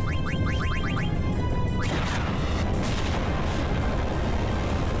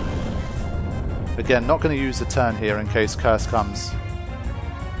 Again, not going to use the turn here in case Curse comes.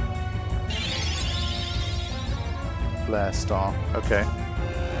 Flare Star. Okay.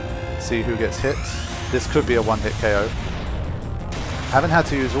 See who gets hit. This could be a one-hit KO. Haven't had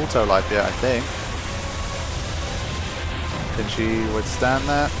to use Auto Life yet, I think. Can she withstand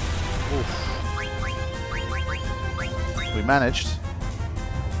that? Oof. We managed.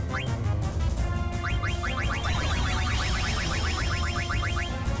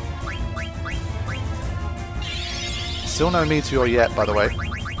 Still no meteor yet, by the way.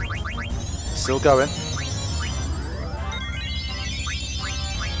 Still going.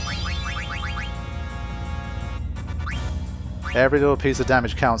 Every little piece of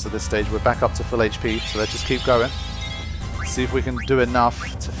damage counts at this stage. We're back up to full HP, so let's just keep going. See if we can do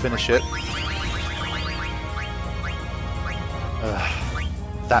enough to finish it.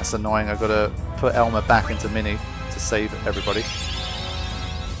 That's annoying. I've got to put Elma back into Mini to save everybody.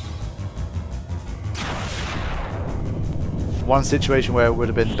 One situation where it would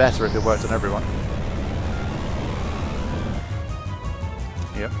have been better if it worked on everyone.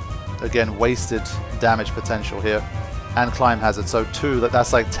 Yep. Again, wasted damage potential here. And climb hazard, so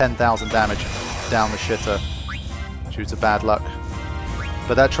that's like 10,000 damage down the shitter due to bad luck.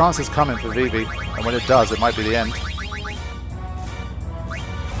 But that trance is coming for Vivi, and when it does, it might be the end.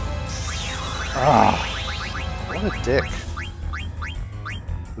 Ah, what a dick.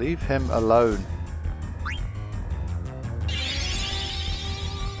 Leave him alone.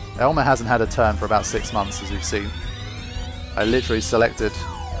 Elma hasn't had a turn for about 6 months, as you've seen. I literally selected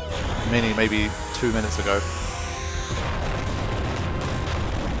Mini maybe 2 minutes ago.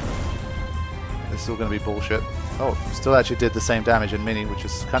 It's still going to be bullshit. Oh, still actually did the same damage in Mini, which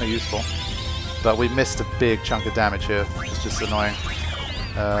is kind of useful. But we missed a big chunk of damage here, which is just annoying.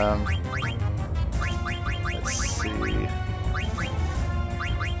 Let's see. I'm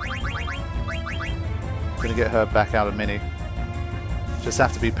going to get her back out of Mini. Just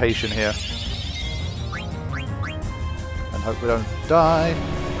have to be patient here. And hope we don't die.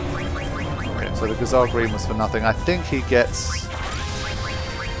 Okay, so the Gazelle Green was for nothing. I think he gets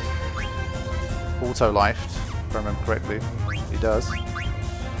auto-lifed, if I remember correctly. He does.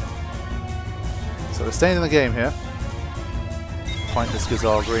 So we're staying in the game here. Find this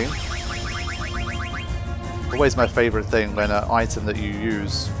Gazelle Green. Always my favourite thing when an item that you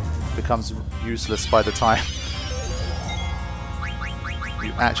use becomes useless by the time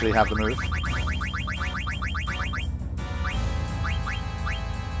you actually have the move.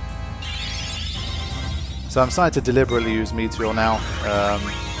 So I'm starting to deliberately use Meteor now.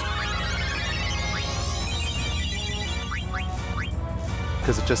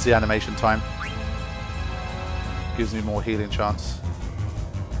 Because of just the animation time. Gives me more healing chance.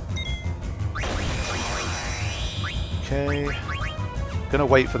 Okay. Gonna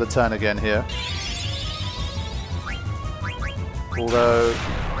wait for the turn again here. Although...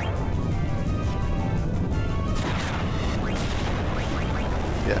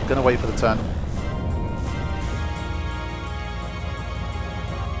 yeah, gonna wait for the turn.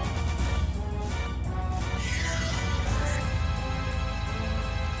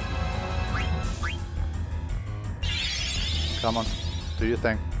 Come on, do your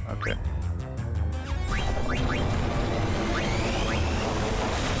thing. Okay.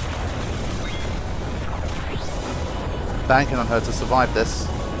 Banking on her to survive this.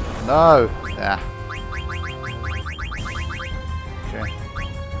 No! Yeah. Okay.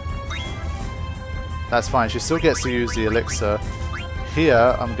 That's fine. She still gets to use the elixir.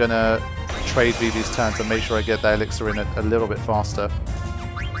 Here, I'm gonna trade Vivi's turn to make sure I get that elixir in a little bit faster.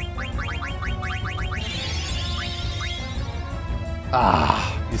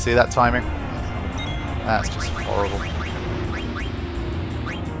 Ah, you see that timing? That's just horrible.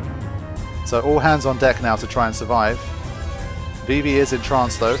 So all hands on deck now to try and survive. Vivi is in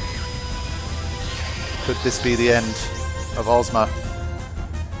trance though. Could this be the end of Ozma?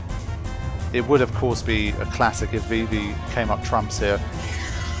 It would of course be a classic if Vivi came up trumps here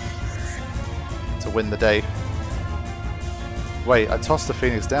to win the day. Wait, I tossed the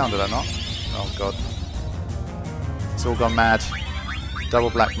Phoenix down, did I not? Oh god. It's all gone mad. Double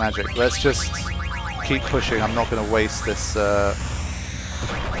black magic. Let's just keep pushing. I'm not going to waste this.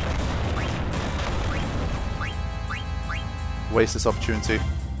 Waste this opportunity.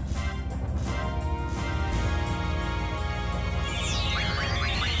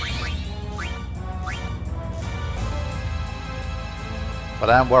 But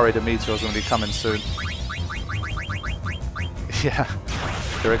I am worried a meteor is going to be coming soon. Yeah,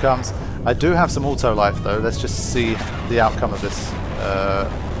 here it comes. I do have some auto life though. Let's just see the outcome of this.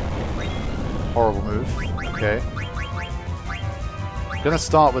 Horrible move. Okay. Gonna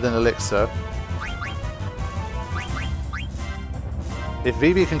start with an elixir. If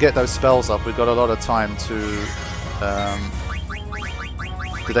Vivi can get those spells up, we've got a lot of time to...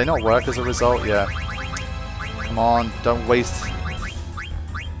 do they not work as a result? Yeah. Come on, don't waste...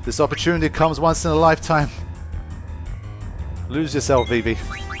 This opportunity comes once in a lifetime. Lose yourself, Vivi.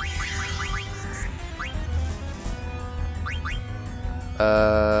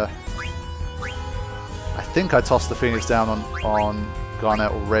 I think I tossed the Phoenix down on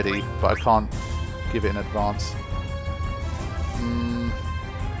Garnet already, but I can't give it in advance. I'm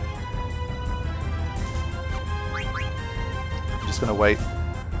just gonna wait.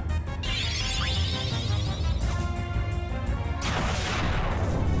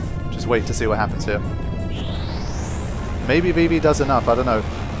 Just wait to see what happens here. Maybe Vivi does enough, I don't know.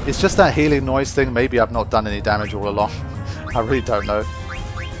 It's just that healing noise thing. Maybe I've not done any damage all along. I really don't know.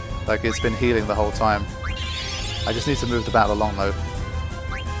 Like, it's been healing the whole time. I just need to move the battle along though.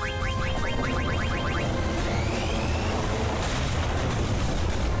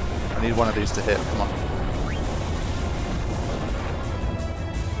 I need one of these to hit, come on.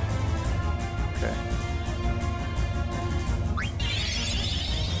 Okay.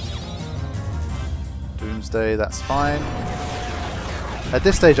 Doomsday, that's fine. At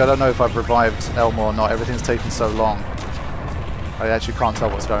this stage I don't know if I've revived Elmore or not, everything's taken so long. I actually can't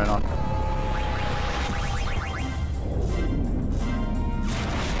tell what's going on.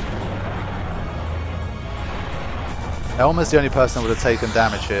 Elmer's the only person that would have taken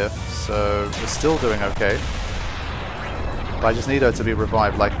damage here, so we're still doing okay. But I just need her to be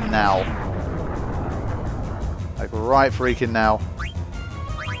revived, like now. Like right freaking now.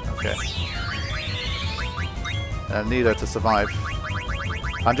 Okay. And I need her to survive.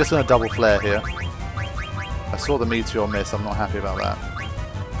 I'm just going to double flare here. I saw the meteor miss, I'm not happy about that.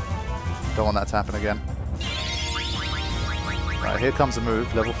 Don't want that to happen again. Right, here comes a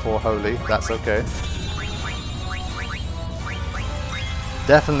move, level 4 holy, that's okay.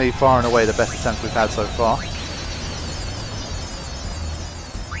 Definitely far and away the best attempt we've had so far.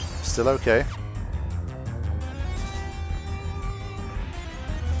 Still okay.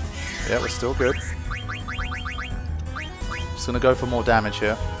 Yeah, we're still good. Just gonna go for more damage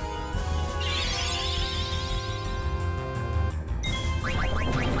here.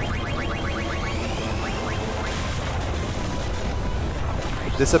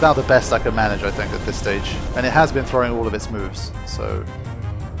 This is about the best I can manage, I think, at this stage. And it has been throwing all of its moves, so...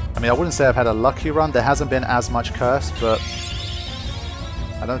 I mean, I wouldn't say I've had a lucky run. There hasn't been as much curse, but...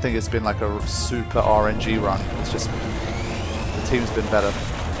 I don't think it's been like a super RNG run. It's just... the team's been better.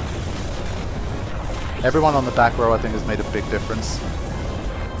 Everyone on the back row, I think, has made a big difference.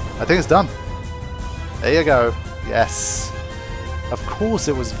 I think it's done. There you go. Yes. Of course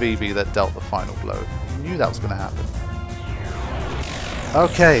it was Vivi that dealt the final blow. I knew that was going to happen.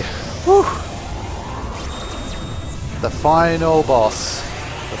 Okay, whew. The final boss,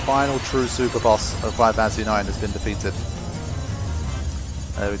 the final true super boss of Final Fantasy IX has been defeated.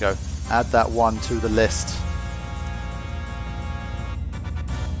 There we go. Add that one to the list.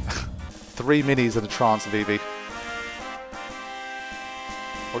 3 minis and a trance Vivi.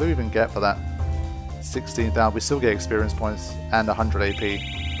 What do we even get for that? 16,000. We still get experience points and 100 AP.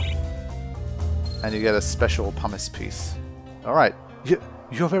 And you get a special pumice piece. Alright.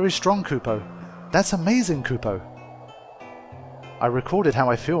 You're very strong, Kupo. That's amazing, Kupo. I recorded how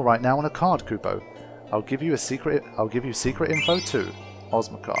I feel right now on a card, Kupo. I'll give you secret info too.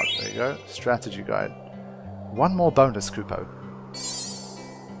 Ozma card. There you go. Strategy guide. One more bonus, Kupo.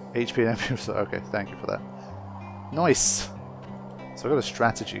 HP and MP. Okay, thank you for that. Nice. So I got a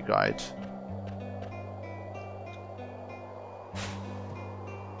strategy guide.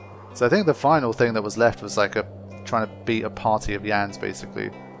 So I think the final thing that was left was like trying to beat a party of Yans, basically.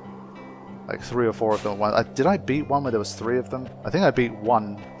 Like 3 or 4 of them. Did I beat one where there was 3 of them? I think I beat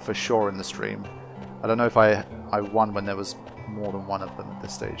one for sure in the stream. I don't know if I won when there was more than one of them at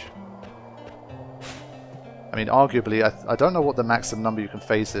this stage. I mean, arguably, I don't know what the maximum number you can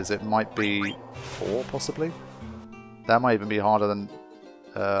face is. It might be 4, possibly. That might even be harder than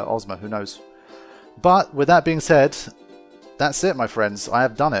Ozma, who knows. But, with that being said, that's it, my friends. I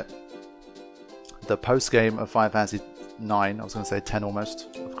have done it. The post-game of Final Fantasy IX, I was going to say 10 almost,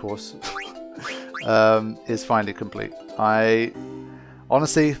 of course, is finally complete.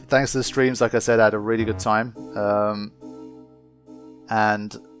 Honestly, thanks to the streams, like I said, I had a really good time.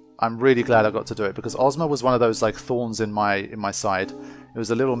 And I'm really glad I got to do it, because Ozma was one of those like thorns in my side. It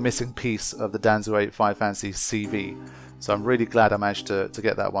was a little missing piece of the Danzo 8 Final Fantasy CV. So I'm really glad I managed to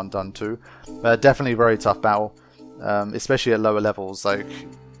get that one done too. Definitely a very tough battle, especially at lower levels. Like,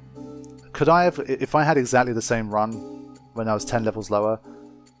 could I have, if I had exactly the same run when I was 10 levels lower,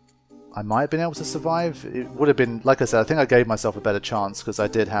 I might have been able to survive. It would have been, like I said, I think I gave myself a better chance because I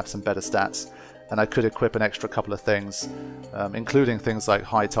did have some better stats. And I could equip an extra couple of things, including things like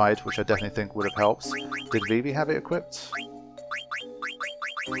High Tide, which I definitely think would have helped. Did Vivi have it equipped?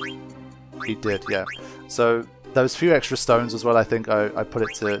 He did, yeah. So those few extra stones as well, I think I put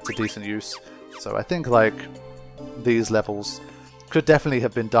it to decent use. So I think like these levels could definitely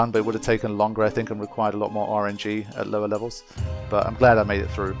have been done, but it would have taken longer, I think, and required a lot more RNG at lower levels. But I'm glad I made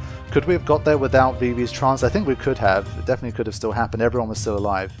it through. Could we have got there without Vivi's trance? I think we could have. It definitely could have still happened. Everyone was still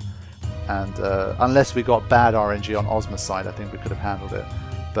alive. And unless we got bad RNG on Ozma's side, I think we could have handled it.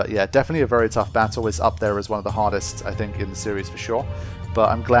 But yeah, definitely a very tough battle. It's up there as one of the hardest, I think, in the series for sure. But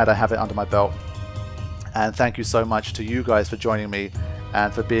I'm glad I have it under my belt. And thank you so much to you guys for joining me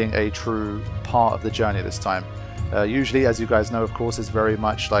and for being a true part of the journey this time. Usually, as you guys know, of course, it's very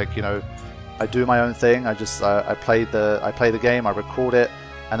much like, you know, I do my own thing. I just I play the game, I record it,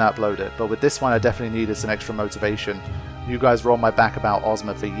 and upload it. But with this one, I definitely needed some extra motivation. You guys were on my back about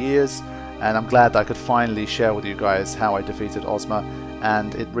Ozma for years, and I'm glad that I could finally share with you guys how I defeated Ozma.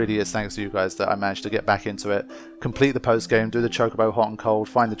 And it really is thanks to you guys that I managed to get back into it, complete the post game, do the Chocobo Hot and Cold,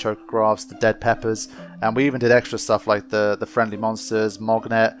 find the Chocographs, the dead peppers, and we even did extra stuff like the friendly monsters,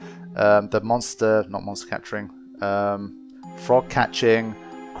 Mognet, the monster, not monster capturing, frog catching,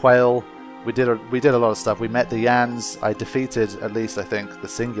 quail. We did a lot of stuff. We met the Yans. I defeated, at least I think, the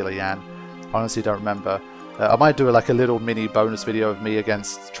singular Yan. Honestly, don't remember. I might do like a little mini bonus video of me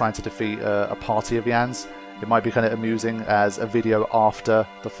against trying to defeat a party of Yans. It might be kind of amusing as a video after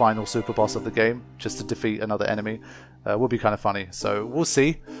the final super boss of the game, just to defeat another enemy. Will be kind of funny, so we'll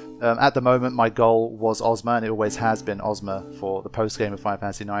see. At the moment, my goal was Ozma, and it always has been Ozma for the post game of Final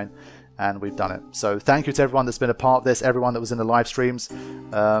Fantasy IX, and we've done it. So thank you to everyone that's been a part of this, everyone that was in the live streams.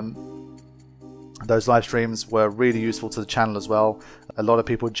 Those live streams were really useful to the channel as well. A lot of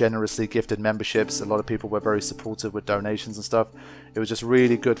people generously gifted memberships. A lot of people were very supportive with donations and stuff. It was just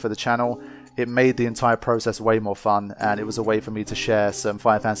really good for the channel. It made the entire process way more fun, and it was a way for me to share some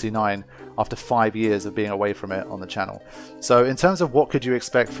Final Fantasy IX after 5 years of being away from it on the channel. So in terms of what could you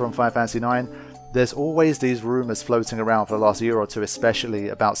expect from Final Fantasy IX, there's always these rumors floating around for the last year or two, especially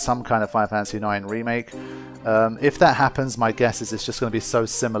about some kind of Final Fantasy IX remake. If that happens, my guess is it's just going to be so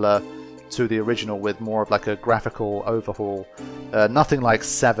similar to the original with more of like a graphical overhaul. Nothing like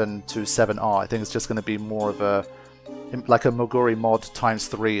 7 to 7R. I think it's just going to be more of a like a Moguri mod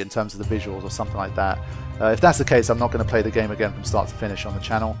 ×3 in terms of the visuals or something like that. If that's the case, I'm not going to play the game again from start to finish on the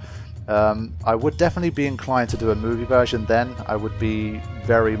channel. I would definitely be inclined to do a movie version then. I would be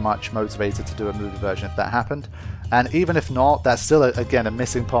very much motivated to do a movie version if that happened. And even if not, that's still, again, a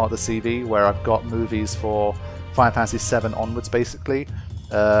missing part of the CV where I've got movies for Final Fantasy 7 onwards, basically.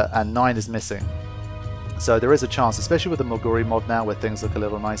 And 9 is missing. So there is a chance, especially with the Moguri mod now where things look a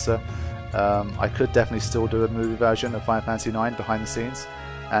little nicer, I could definitely still do a movie version of Final Fantasy 9 behind the scenes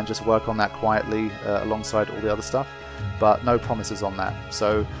and just work on that quietly alongside all the other stuff, but no promises on that.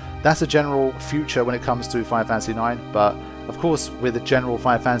 So that's a general future when it comes to Final Fantasy 9, but of course with the general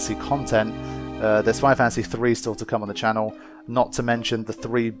Final Fantasy content, there's Final Fantasy 3 still to come on the channel, not to mention the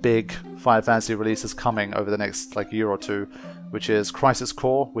 3 big Final Fantasy releases coming over the next like year or two, which is Crisis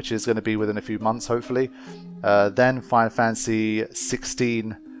Core, which is going to be within a few months hopefully, then Final Fantasy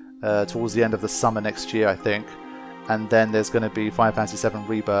 16 towards the end of the summer next year I think, and then there's going to be Final Fantasy 7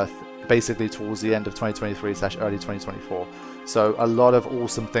 Rebirth basically towards the end of 2023/early 2024. So a lot of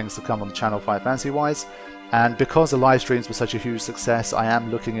awesome things to come on the channel Final Fantasy wise, and because the live streams were such a huge success, I am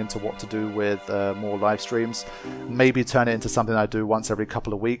looking into what to do with more live streams. Maybe turn it into something I do once every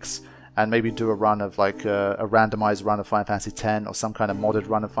couple of weeks, and maybe do a run of like a randomized run of Final Fantasy X, or some kind of modded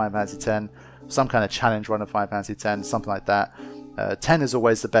run of Final Fantasy X, some kind of challenge run of Final Fantasy X, something like that. 10 is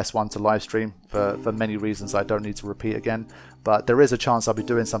always the best one to live stream for many reasons I don't need to repeat again, but there is a chance I'll be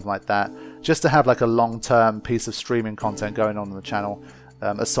doing something like that just to have like a long-term piece of streaming content going on the channel,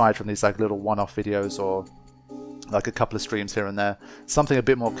 aside from these like little one-off videos or like a couple of streams here and there. Something a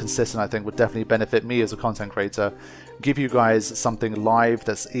bit more consistent I think would definitely benefit me as a content creator, give you guys something live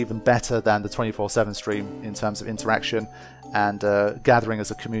that's even better than the 24/7 stream in terms of interaction and gathering as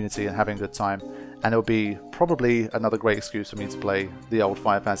a community and having a good time. And it'll be probably another great excuse for me to play the old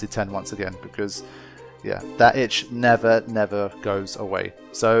Final Fantasy X once again, because yeah, that itch never goes away.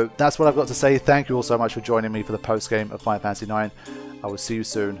 So that's what I've got to say. Thank you all so much for joining me for the post game of Final Fantasy IX. I will see you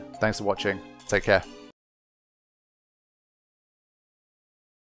soon. Thanks for watching. Take care.